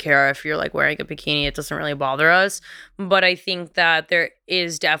don't really care if you're like wearing a bikini. It doesn't really bother us. But I think that there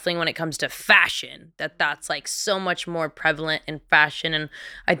is definitely, when it comes to fashion, that's like so much more prevalent in fashion. And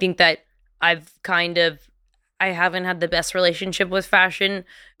I think that I haven't had the best relationship with fashion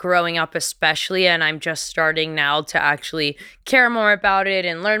growing up, especially, and I'm just starting now to actually care more about it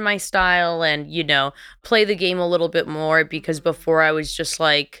and learn my style and, play the game a little bit more, because before I was just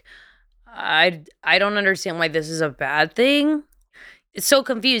like, I don't understand why this is a bad thing. It's so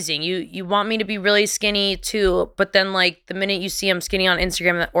confusing. You want me to be really skinny too, but then like the minute you see I'm skinny on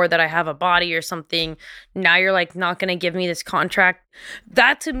Instagram or that I have a body or something, now you're like not going to give me this contract.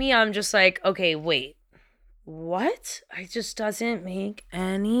 That to me, I'm just like, okay, wait. What? It just doesn't make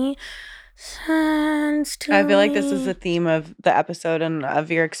any sense to I feel like this is me. the theme of the episode and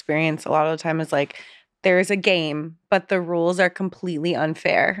of your experience a lot of the time is like there's a game, but the rules are completely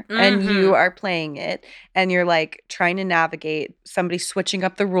unfair and you are playing it and you're like trying to navigate somebody switching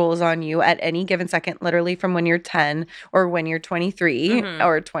up the rules on you at any given second, literally from when you're 10 or when you're 23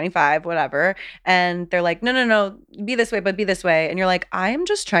 or 25, whatever. And they're like, no, be this way, but be this way. And you're like, I'm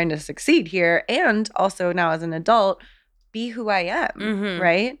just trying to succeed here. And also now as an adult, be who I am,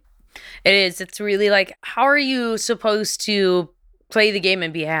 right? It is. It's really like, how are you supposed to play the game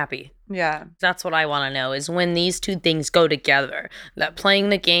and be happy? Yeah. That's what I want to know, is when these two things go together, that playing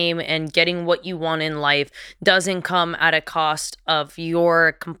the game and getting what you want in life doesn't come at a cost of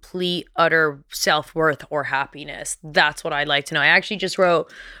your complete, utter self-worth or happiness. That's what I'd like to know. I actually just wrote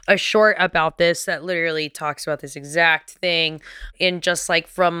a short about this that literally talks about this exact thing. And just like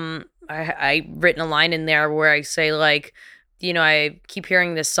I written a line in there where I say like, I keep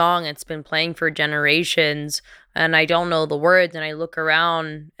hearing this song. It's been playing for generations and I don't know the words and I look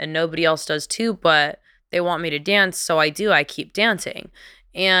around and nobody else does too, but they want me to dance. So I do. I keep dancing.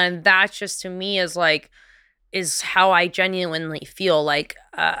 And that just to me is how I genuinely feel. Like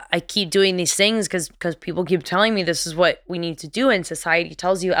I keep doing these things because people keep telling me this is what we need to do, and society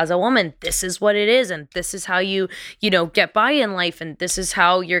tells you as a woman this is what it is, and this is how you get by in life, and this is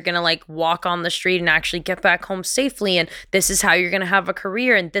how you're gonna like walk on the street and actually get back home safely, and this is how you're gonna have a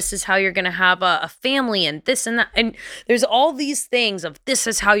career, and this is how you're gonna have a family, and this and that, and there's all these things of this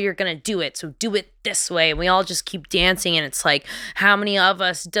is how you're gonna do it, so do it this way. And we all just keep dancing, and it's like, how many of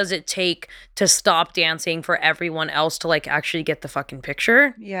us does it take to stop dancing for everyone else to like actually get the fucking picture?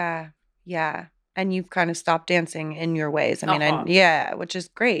 Yeah. Yeah. And you've kind of stopped dancing in your ways. I mean, yeah, which is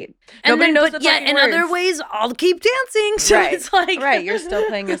great. And Nobody knows but the yeah, fucking in words. other ways, I'll keep dancing. So Right. it's like, right. You're still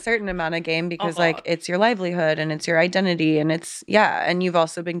playing a certain amount of game because like it's your livelihood and it's your identity and it's, yeah. And you've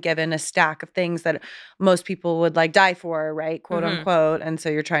also been given a stack of things that most people would like die for, right? Quote unquote. And so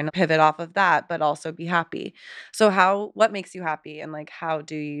you're trying to pivot off of that, but also be happy. So what makes you happy and like, how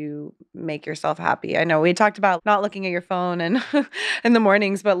do you make yourself happy? I know we talked about not looking at your phone and in the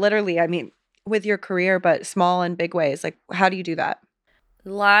mornings, but literally, I mean, with your career, but small and big ways. Like, how do you do that?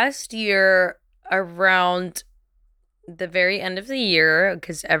 last year around the very end of the year,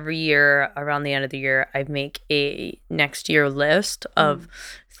 because every year around the end of the year, I make a next year list of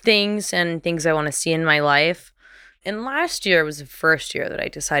things and things I want to see in my life. And last year was the first year that I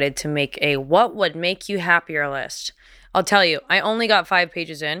decided to make a what would make you happier list. I'll tell you, I only got 5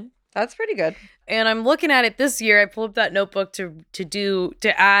 pages in. That's pretty good. And I'm looking at it this year. I pulled up that notebook to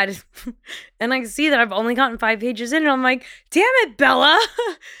add, and I see that I've only gotten 5 pages in, and I'm like, damn it, Bella.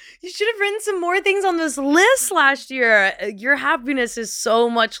 You should have written some more things on this list last year. Your happiness is so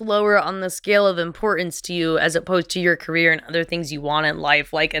much lower on the scale of importance to you as opposed to your career and other things you want in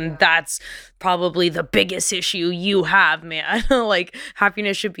life. Like, and that's probably the biggest issue you have, man. Like,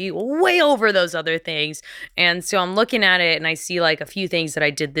 happiness should be way over those other things. And so I'm looking at it and I see like a few things that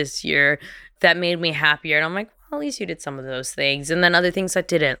I did this year that made me happier. And I'm like, well, at least you did some of those things. And then other things that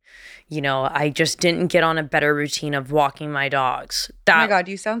didn't. You know, I just didn't get on a better routine of walking my dogs. Oh my God,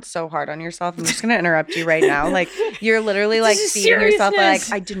 you sound so hard on yourself. I'm just going to interrupt you right now. Like, you're literally like beating yourself like,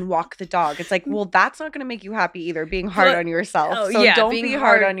 I didn't walk the dog. It's like, well, that's not going to make you happy either, being hard on yourself. So don't be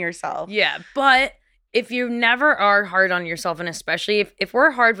hard on yourself. Yeah, but if you never are hard on yourself, and especially if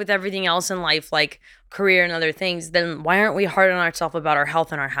we're hard with everything else in life, like career and other things, then why aren't we hard on ourselves about our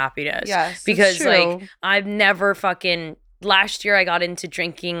health and our happiness? Yes, because like I've never last year I got into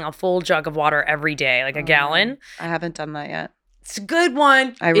drinking a full jug of water every day, like a gallon. I haven't done that yet. It's a good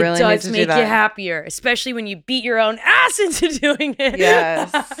one. I really it does need to make do that. you happier, especially when you beat your own ass into doing it.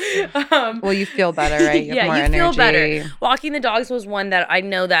 Yes. Well, you feel better, right? You have more energy. Feel better. Walking the dogs was one that I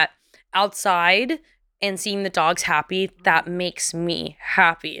know that outside and seeing the dogs happy, that makes me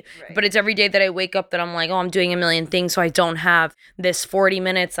happy. Right. But it's every day that I wake up that I'm like, oh, I'm doing a million things, so I don't have this 40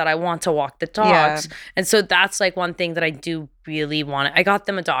 minutes that I want to walk the dogs. Yeah. And so that's like one thing that I do really want. I got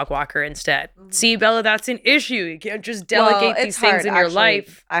them a dog walker instead. Mm-hmm. See, Bella, that's an issue. You can't just delegate these things in your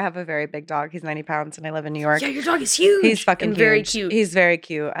life. I have a very big dog. He's 90 pounds and I live in New York. Yeah, your dog is huge. He's fucking huge. Very cute. He's very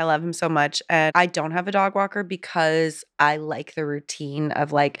cute. I love him so much. And I don't have a dog walker because I like the routine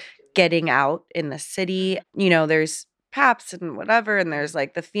of like getting out in the city. You know, there's paps and whatever, and there's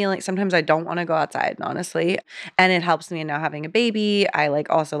like the feeling. Sometimes I don't want to go outside, honestly. And it helps me in now having a baby. I like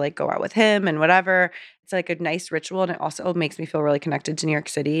also like go out with him and whatever. It's like a nice ritual, and it also makes me feel really connected to New York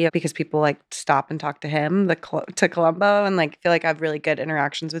City because people like stop and talk to him, to Columbo, and like feel like I have really good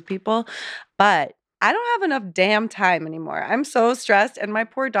interactions with people. But I don't have enough damn time anymore. I'm so stressed, and my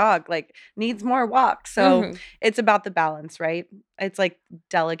poor dog like needs more walks. So it's about the balance, right? It's like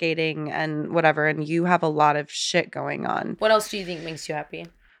delegating and whatever, and you have a lot of shit going on. What else do you think makes you happy?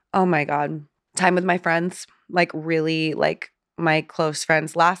 Oh my God. Time with my friends, like really like my close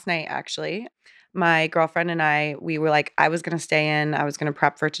friends. Last night, actually, my girlfriend and we were like, I was going to stay in. I was going to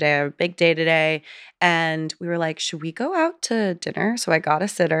prep for today. I have a big day today. And we were like, should we go out to dinner? So I got a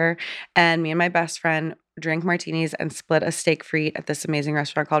sitter, and me and my best friend drank martinis and split a steak frite at this amazing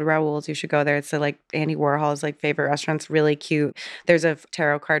restaurant called Raoul's. You should go there. It's like Andy Warhol's like favorite restaurant. It's really cute. There's a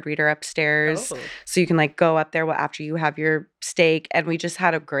tarot card reader upstairs. Oh. So you can like go up there after you have your steak. And we just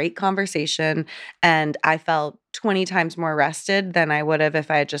had a great conversation. And I felt 20 times more rested than I would have if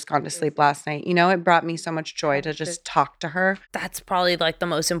I had just gone to sleep last night. You know, it brought me so much joy to just talk to her. That's probably like the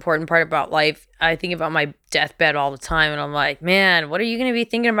most important part about life. I think about my deathbed all the time, and I'm like, man, what are you going to be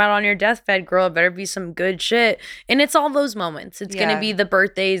thinking about on your deathbed, girl? It better be some good shit. And it's all those moments. It's going to be the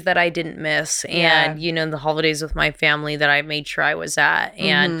birthdays that I didn't miss, and, you know, the holidays with my family that I made sure I was at,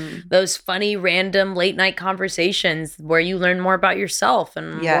 and those funny, random late night conversations where you learn more about yourself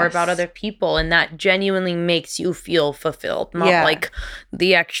and more about other people, and that genuinely makes you feel fulfilled, not like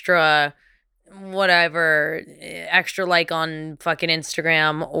the extra whatever extra like on fucking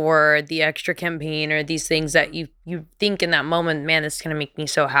Instagram or the extra campaign or these things that you think in that moment, man, this is gonna make me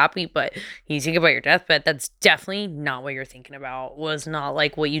so happy, but you think about your deathbed, that's definitely not what you're thinking about. Was not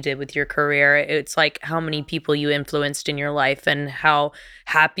like what you did with your career. It's like how many people you influenced in your life and how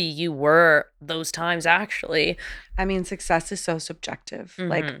happy you were those times actually. I mean, success is so subjective,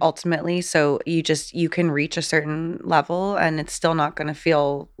 like ultimately. So you can reach a certain level and it's still not going to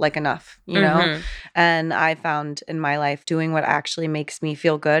feel like enough, you know? And I found in my life doing what actually makes me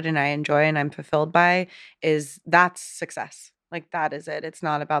feel good and I enjoy and I'm fulfilled by that's success. Like that is it. It's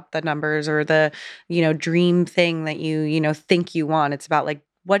not about the numbers or the, you know, dream thing that you think you want. It's about like,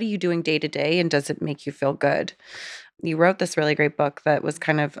 what are you doing day to day and does it make you feel good? You wrote this really great book that was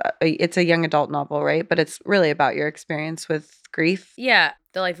kind of, it's a young adult novel, right? But it's really about your experience with grief. Yeah.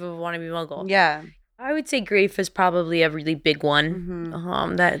 The Life of a Wannabe Muggle. Yeah. I would say grief is probably a really big one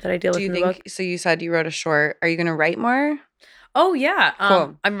that I deal with in the book. So you said you wrote a short. Are you going to write more? Oh, yeah.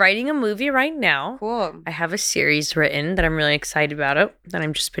 Cool. I'm writing a movie right now. Cool. I have a series written that I'm really excited about that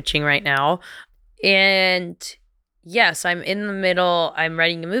I'm just pitching right now. And yes, I'm in the middle. I'm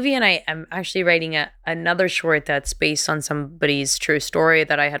writing a movie, and I'm actually writing another short that's based on somebody's true story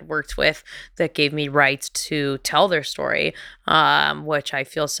that I had worked with that gave me rights to tell their story, which I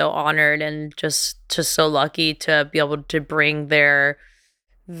feel so honored and just so lucky to be able to bring their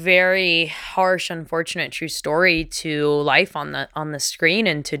very harsh, unfortunate true story to life on the screen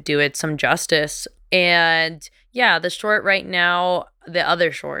and to do it some justice. And yeah, the short right now, the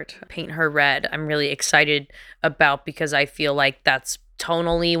other short, Paint Her Red, I'm really excited about because I feel like that's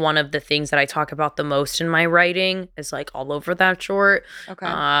tonally one of the things that I talk about the most in my writing is like all over that short. Okay.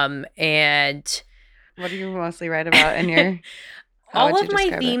 And What do you mostly write about in your how all would of you my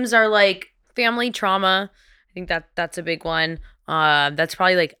describe it? themes are like family trauma. I think that's a big one. That's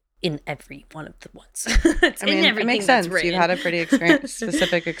probably like in every one of the ones. It's I in mean, it everything makes that's sense. You've written. had a pretty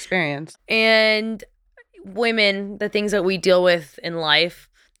specific experience. And women, the things that we deal with in life,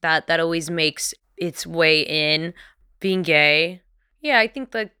 that always makes its way in. Being gay, yeah, I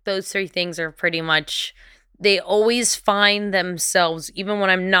think that those three things are pretty much, they always find themselves, even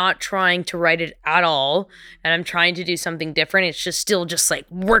when I'm not trying to write it at all and I'm trying to do something different, it's just still just like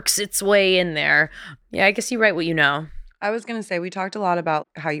works its way in there. Yeah, I guess you write what you know. I was going to say, we talked a lot about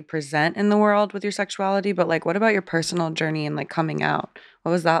how you present in the world with your sexuality, but like, what about your personal journey and like coming out?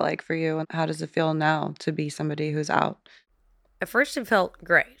 What was that like for you? And how does it feel now to be somebody who's out? At first, it felt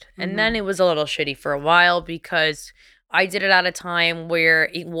great. And Mhm. then it was a little shitty for a while because I did it at a time where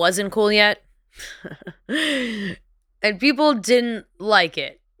it wasn't cool yet. And people didn't like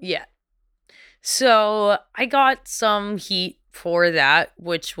it yet. So I got some heat for that,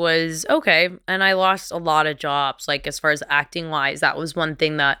 which was okay. And I lost a lot of jobs. Like, as far as acting wise, that was one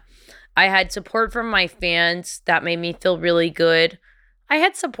thing that I had support from my fans that made me feel really good. I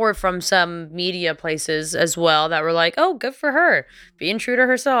had support from some media places as well that were like, oh, good for her, being true to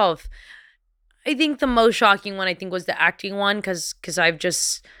herself. I think the most shocking one, I think, was the acting one because I've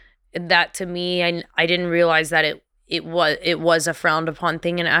just, that to me, I didn't realize that it was a frowned upon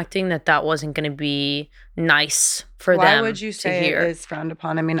thing in acting, that wasn't going to be nice for Why them would you to say it hear. is frowned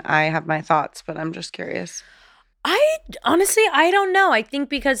upon? I mean, I have my thoughts, but I'm just curious. I honestly, I don't know. I think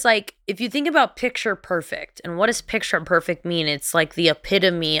because, like, if you think about picture perfect, and what does picture perfect mean? It's like the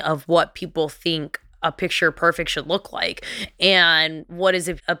epitome of what people think a picture perfect should look like. And what is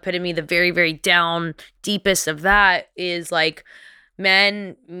epitome? The very, very down deepest of that is like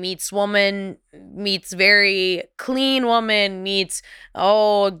man meets woman meets very clean woman meets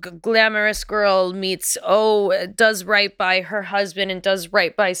glamorous girl meets does right by her husband and does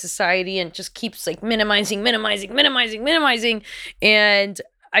right by society and just keeps like minimizing. And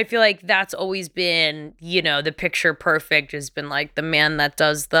I feel like that's always been, the picture perfect has been like the man that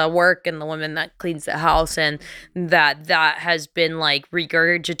does the work and the woman that cleans the house, and that has been like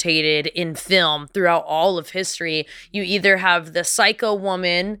regurgitated in film throughout all of history. You either have the psycho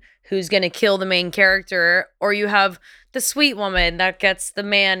woman who's going to kill the main character, or you have the sweet woman that gets the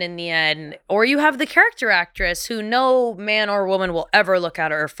man in the end, or you have the character actress who no man or woman will ever look at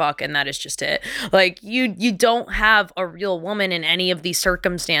her or fuck, and that is just it. Like, you don't have a real woman in any of these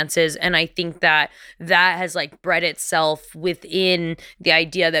circumstances, and I think that has like bred itself within the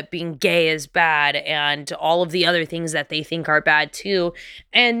idea that being gay is bad and all of the other things that they think are bad too.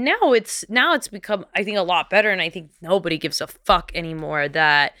 And now it's become, I think, a lot better, and I think nobody gives a fuck anymore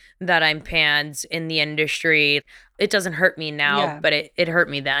that I'm pans in the industry. It doesn't hurt me now, Yeah. but it hurt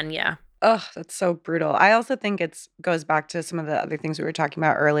me then, yeah. Ugh, that's so brutal. I also think it's goes back to some of the other things we were talking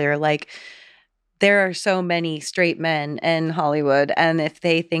about earlier. Like, there are so many straight men in Hollywood, and if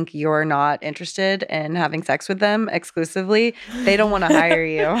they think you're not interested in having sex with them exclusively, they don't want to hire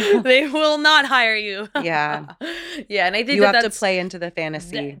you. They will not hire you. Yeah. Yeah, and I think You have to that's play into the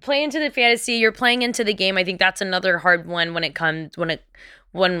fantasy. play into the fantasy. You're playing into the game. I think that's another hard one when it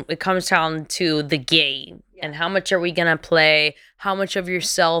comes down to the game and how much are we gonna play? How much of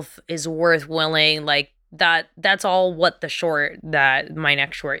yourself is worth willing? Like that's all what the short that my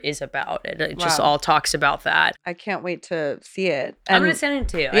next short is about. It just Wow. all talks about that. I can't wait to see it. I'm gonna send it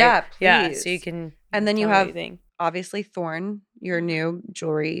to you. Yeah, Yeah, please. so you can. And then you tell me what have think. obviously Thorne, your new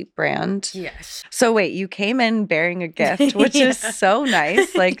jewelry brand. Yes. So wait, you came in bearing a gift, which is Yeah. so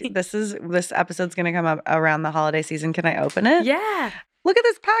nice. Like, this episode's gonna come up around the holiday season. Can I open it? Yeah. Look at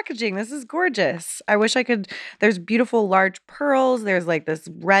this packaging. This is gorgeous. I wish I could. There's beautiful large pearls. There's like this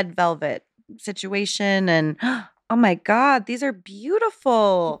red velvet situation, and oh my God, these are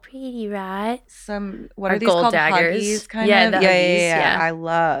beautiful. Pretty, right? What Or are these gold called? daggers. Huggies, kind Yeah, of. the Yeah, Huggies, yeah. yeah. I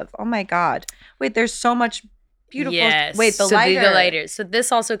love. Oh my God. Wait, there's so much beautiful. Yes. Wait, the so lighter. The lighter. So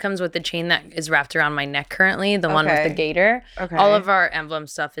this also comes with the chain that is wrapped around my neck currently, the one with Okay. the gator. Okay. All of our emblem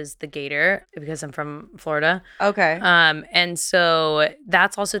stuff is the gator because I'm from Florida. Okay. And so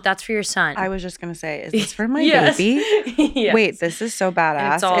that's for your son. I was just gonna say, is this for my Yes. baby? Yes. Wait, this is so badass.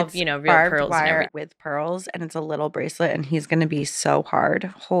 And it's all, real barbed pearls and wire everything. with pearls, and it's a little bracelet, and he's gonna be so hard.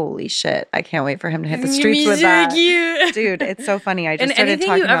 Holy shit! I can't wait for him to hit the streets with that. Cute. Dude, it's so funny. I just And started anything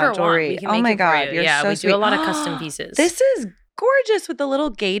talking you ever about jewelry. want, we can Oh make my it for god, you. you're Yeah, so we sweet. do a lot of custom pieces. This is gorgeous with the little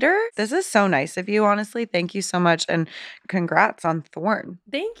gator. This is so nice of you, honestly. Thank you so much, and congrats on Thorne.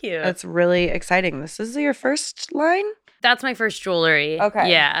 Thank you. That's really exciting. This is your first line. That's my first jewelry.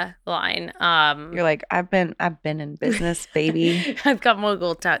 Okay. Yeah, line. You're like, I've been in business, baby. I've got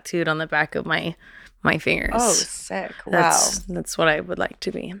mogul tattooed on the back of my fingers. Oh, sick. Wow. That's what I would like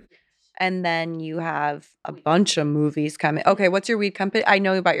to be. And then you have a bunch of movies coming. Okay, what's your weed company? I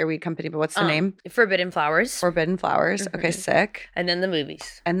know about your weed company, but what's the name? Forbidden Flowers. Forbidden Flowers. Okay, sick. And then the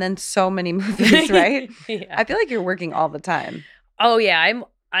movies. And then so many movies, right? Yeah. I feel like you're working all the time. Oh yeah,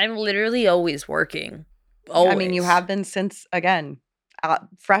 I'm literally always working. Always. I mean, you have been since, again,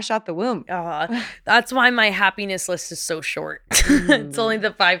 fresh out the womb. That's why my happiness list is so short. It's only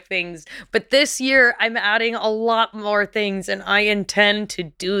the 5 things. But this year, I'm adding a lot more things, and I intend to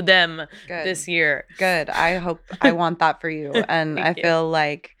do them this year. Good. I want that for you. And I feel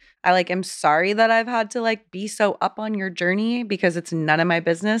like I am sorry that I've had to be so up on your journey because it's none of my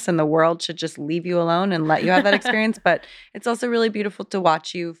business and the world should just leave you alone and let you have that experience. But it's also really beautiful to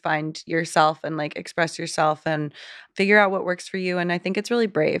watch you find yourself and express yourself and figure out what works for you. And I think it's really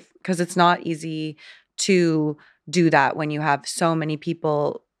brave because it's not easy to do that when you have so many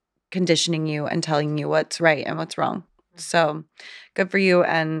people conditioning you and telling you what's right and what's wrong. So good for you.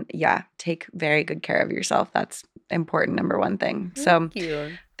 And yeah, take very good care of yourself. That's important, number one thing. Thank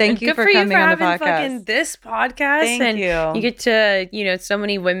you. Thank you for coming on the podcast. Fucking this podcast. Thank you. You get to, so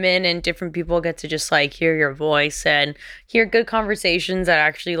many women and different people get to just hear your voice and hear good conversations that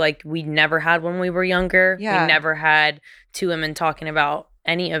actually we never had when we were younger. Yeah. We never had 2 women talking about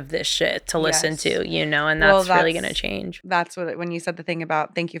any of this shit to listen to, and that's really going to change. That's when you said the thing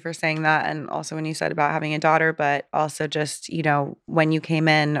about, thank you for saying that. And also when you said about having a daughter, but also just, when you came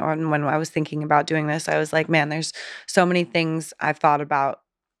in or when I was thinking about doing this, I was like, man, there's so many things I've thought about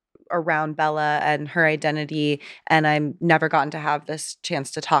around Bella and her identity, and I've never gotten to have this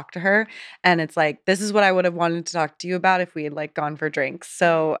chance to talk to her. And it's this is what I would have wanted to talk to you about if we had gone for drinks.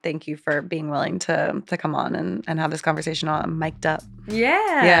 So thank you for being willing to come on and have this conversation on mic'd up.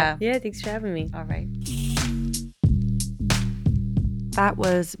 Yeah. Thanks for having me. All right. That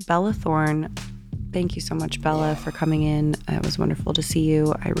was Bella Thorne. Thank you so much, Bella, for coming in. It was wonderful to see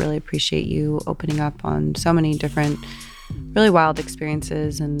you. I really appreciate you opening up on so many different really wild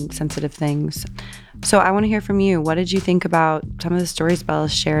experiences and sensitive things. So I want to hear from you. What did you think about some of the stories Bella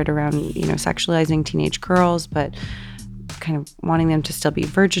shared around, sexualizing teenage girls, but kind of wanting them to still be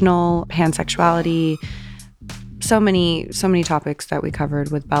virginal, pansexuality, so many topics that we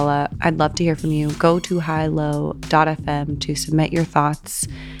covered with Bella. I'd love to hear from you. Go to highlow.fm to submit your thoughts.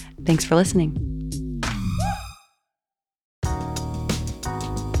 Thanks for listening.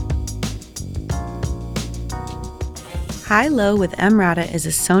 High Low with Emrata is a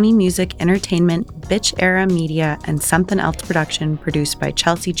Sony Music Entertainment, Bitch Era Media, and Something Else production produced by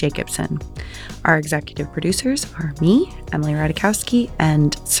Chelsea Jacobson. Our executive producers are me, Emily Radikowski,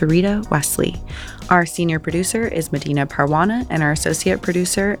 and Sarita Wesley. Our senior producer is Medina Parwana, and our associate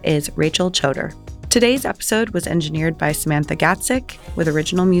producer is Rachel Choder. Today's episode was engineered by Samantha Gatzik, with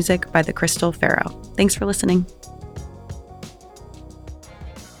original music by The Crystal Pharaoh. Thanks for listening.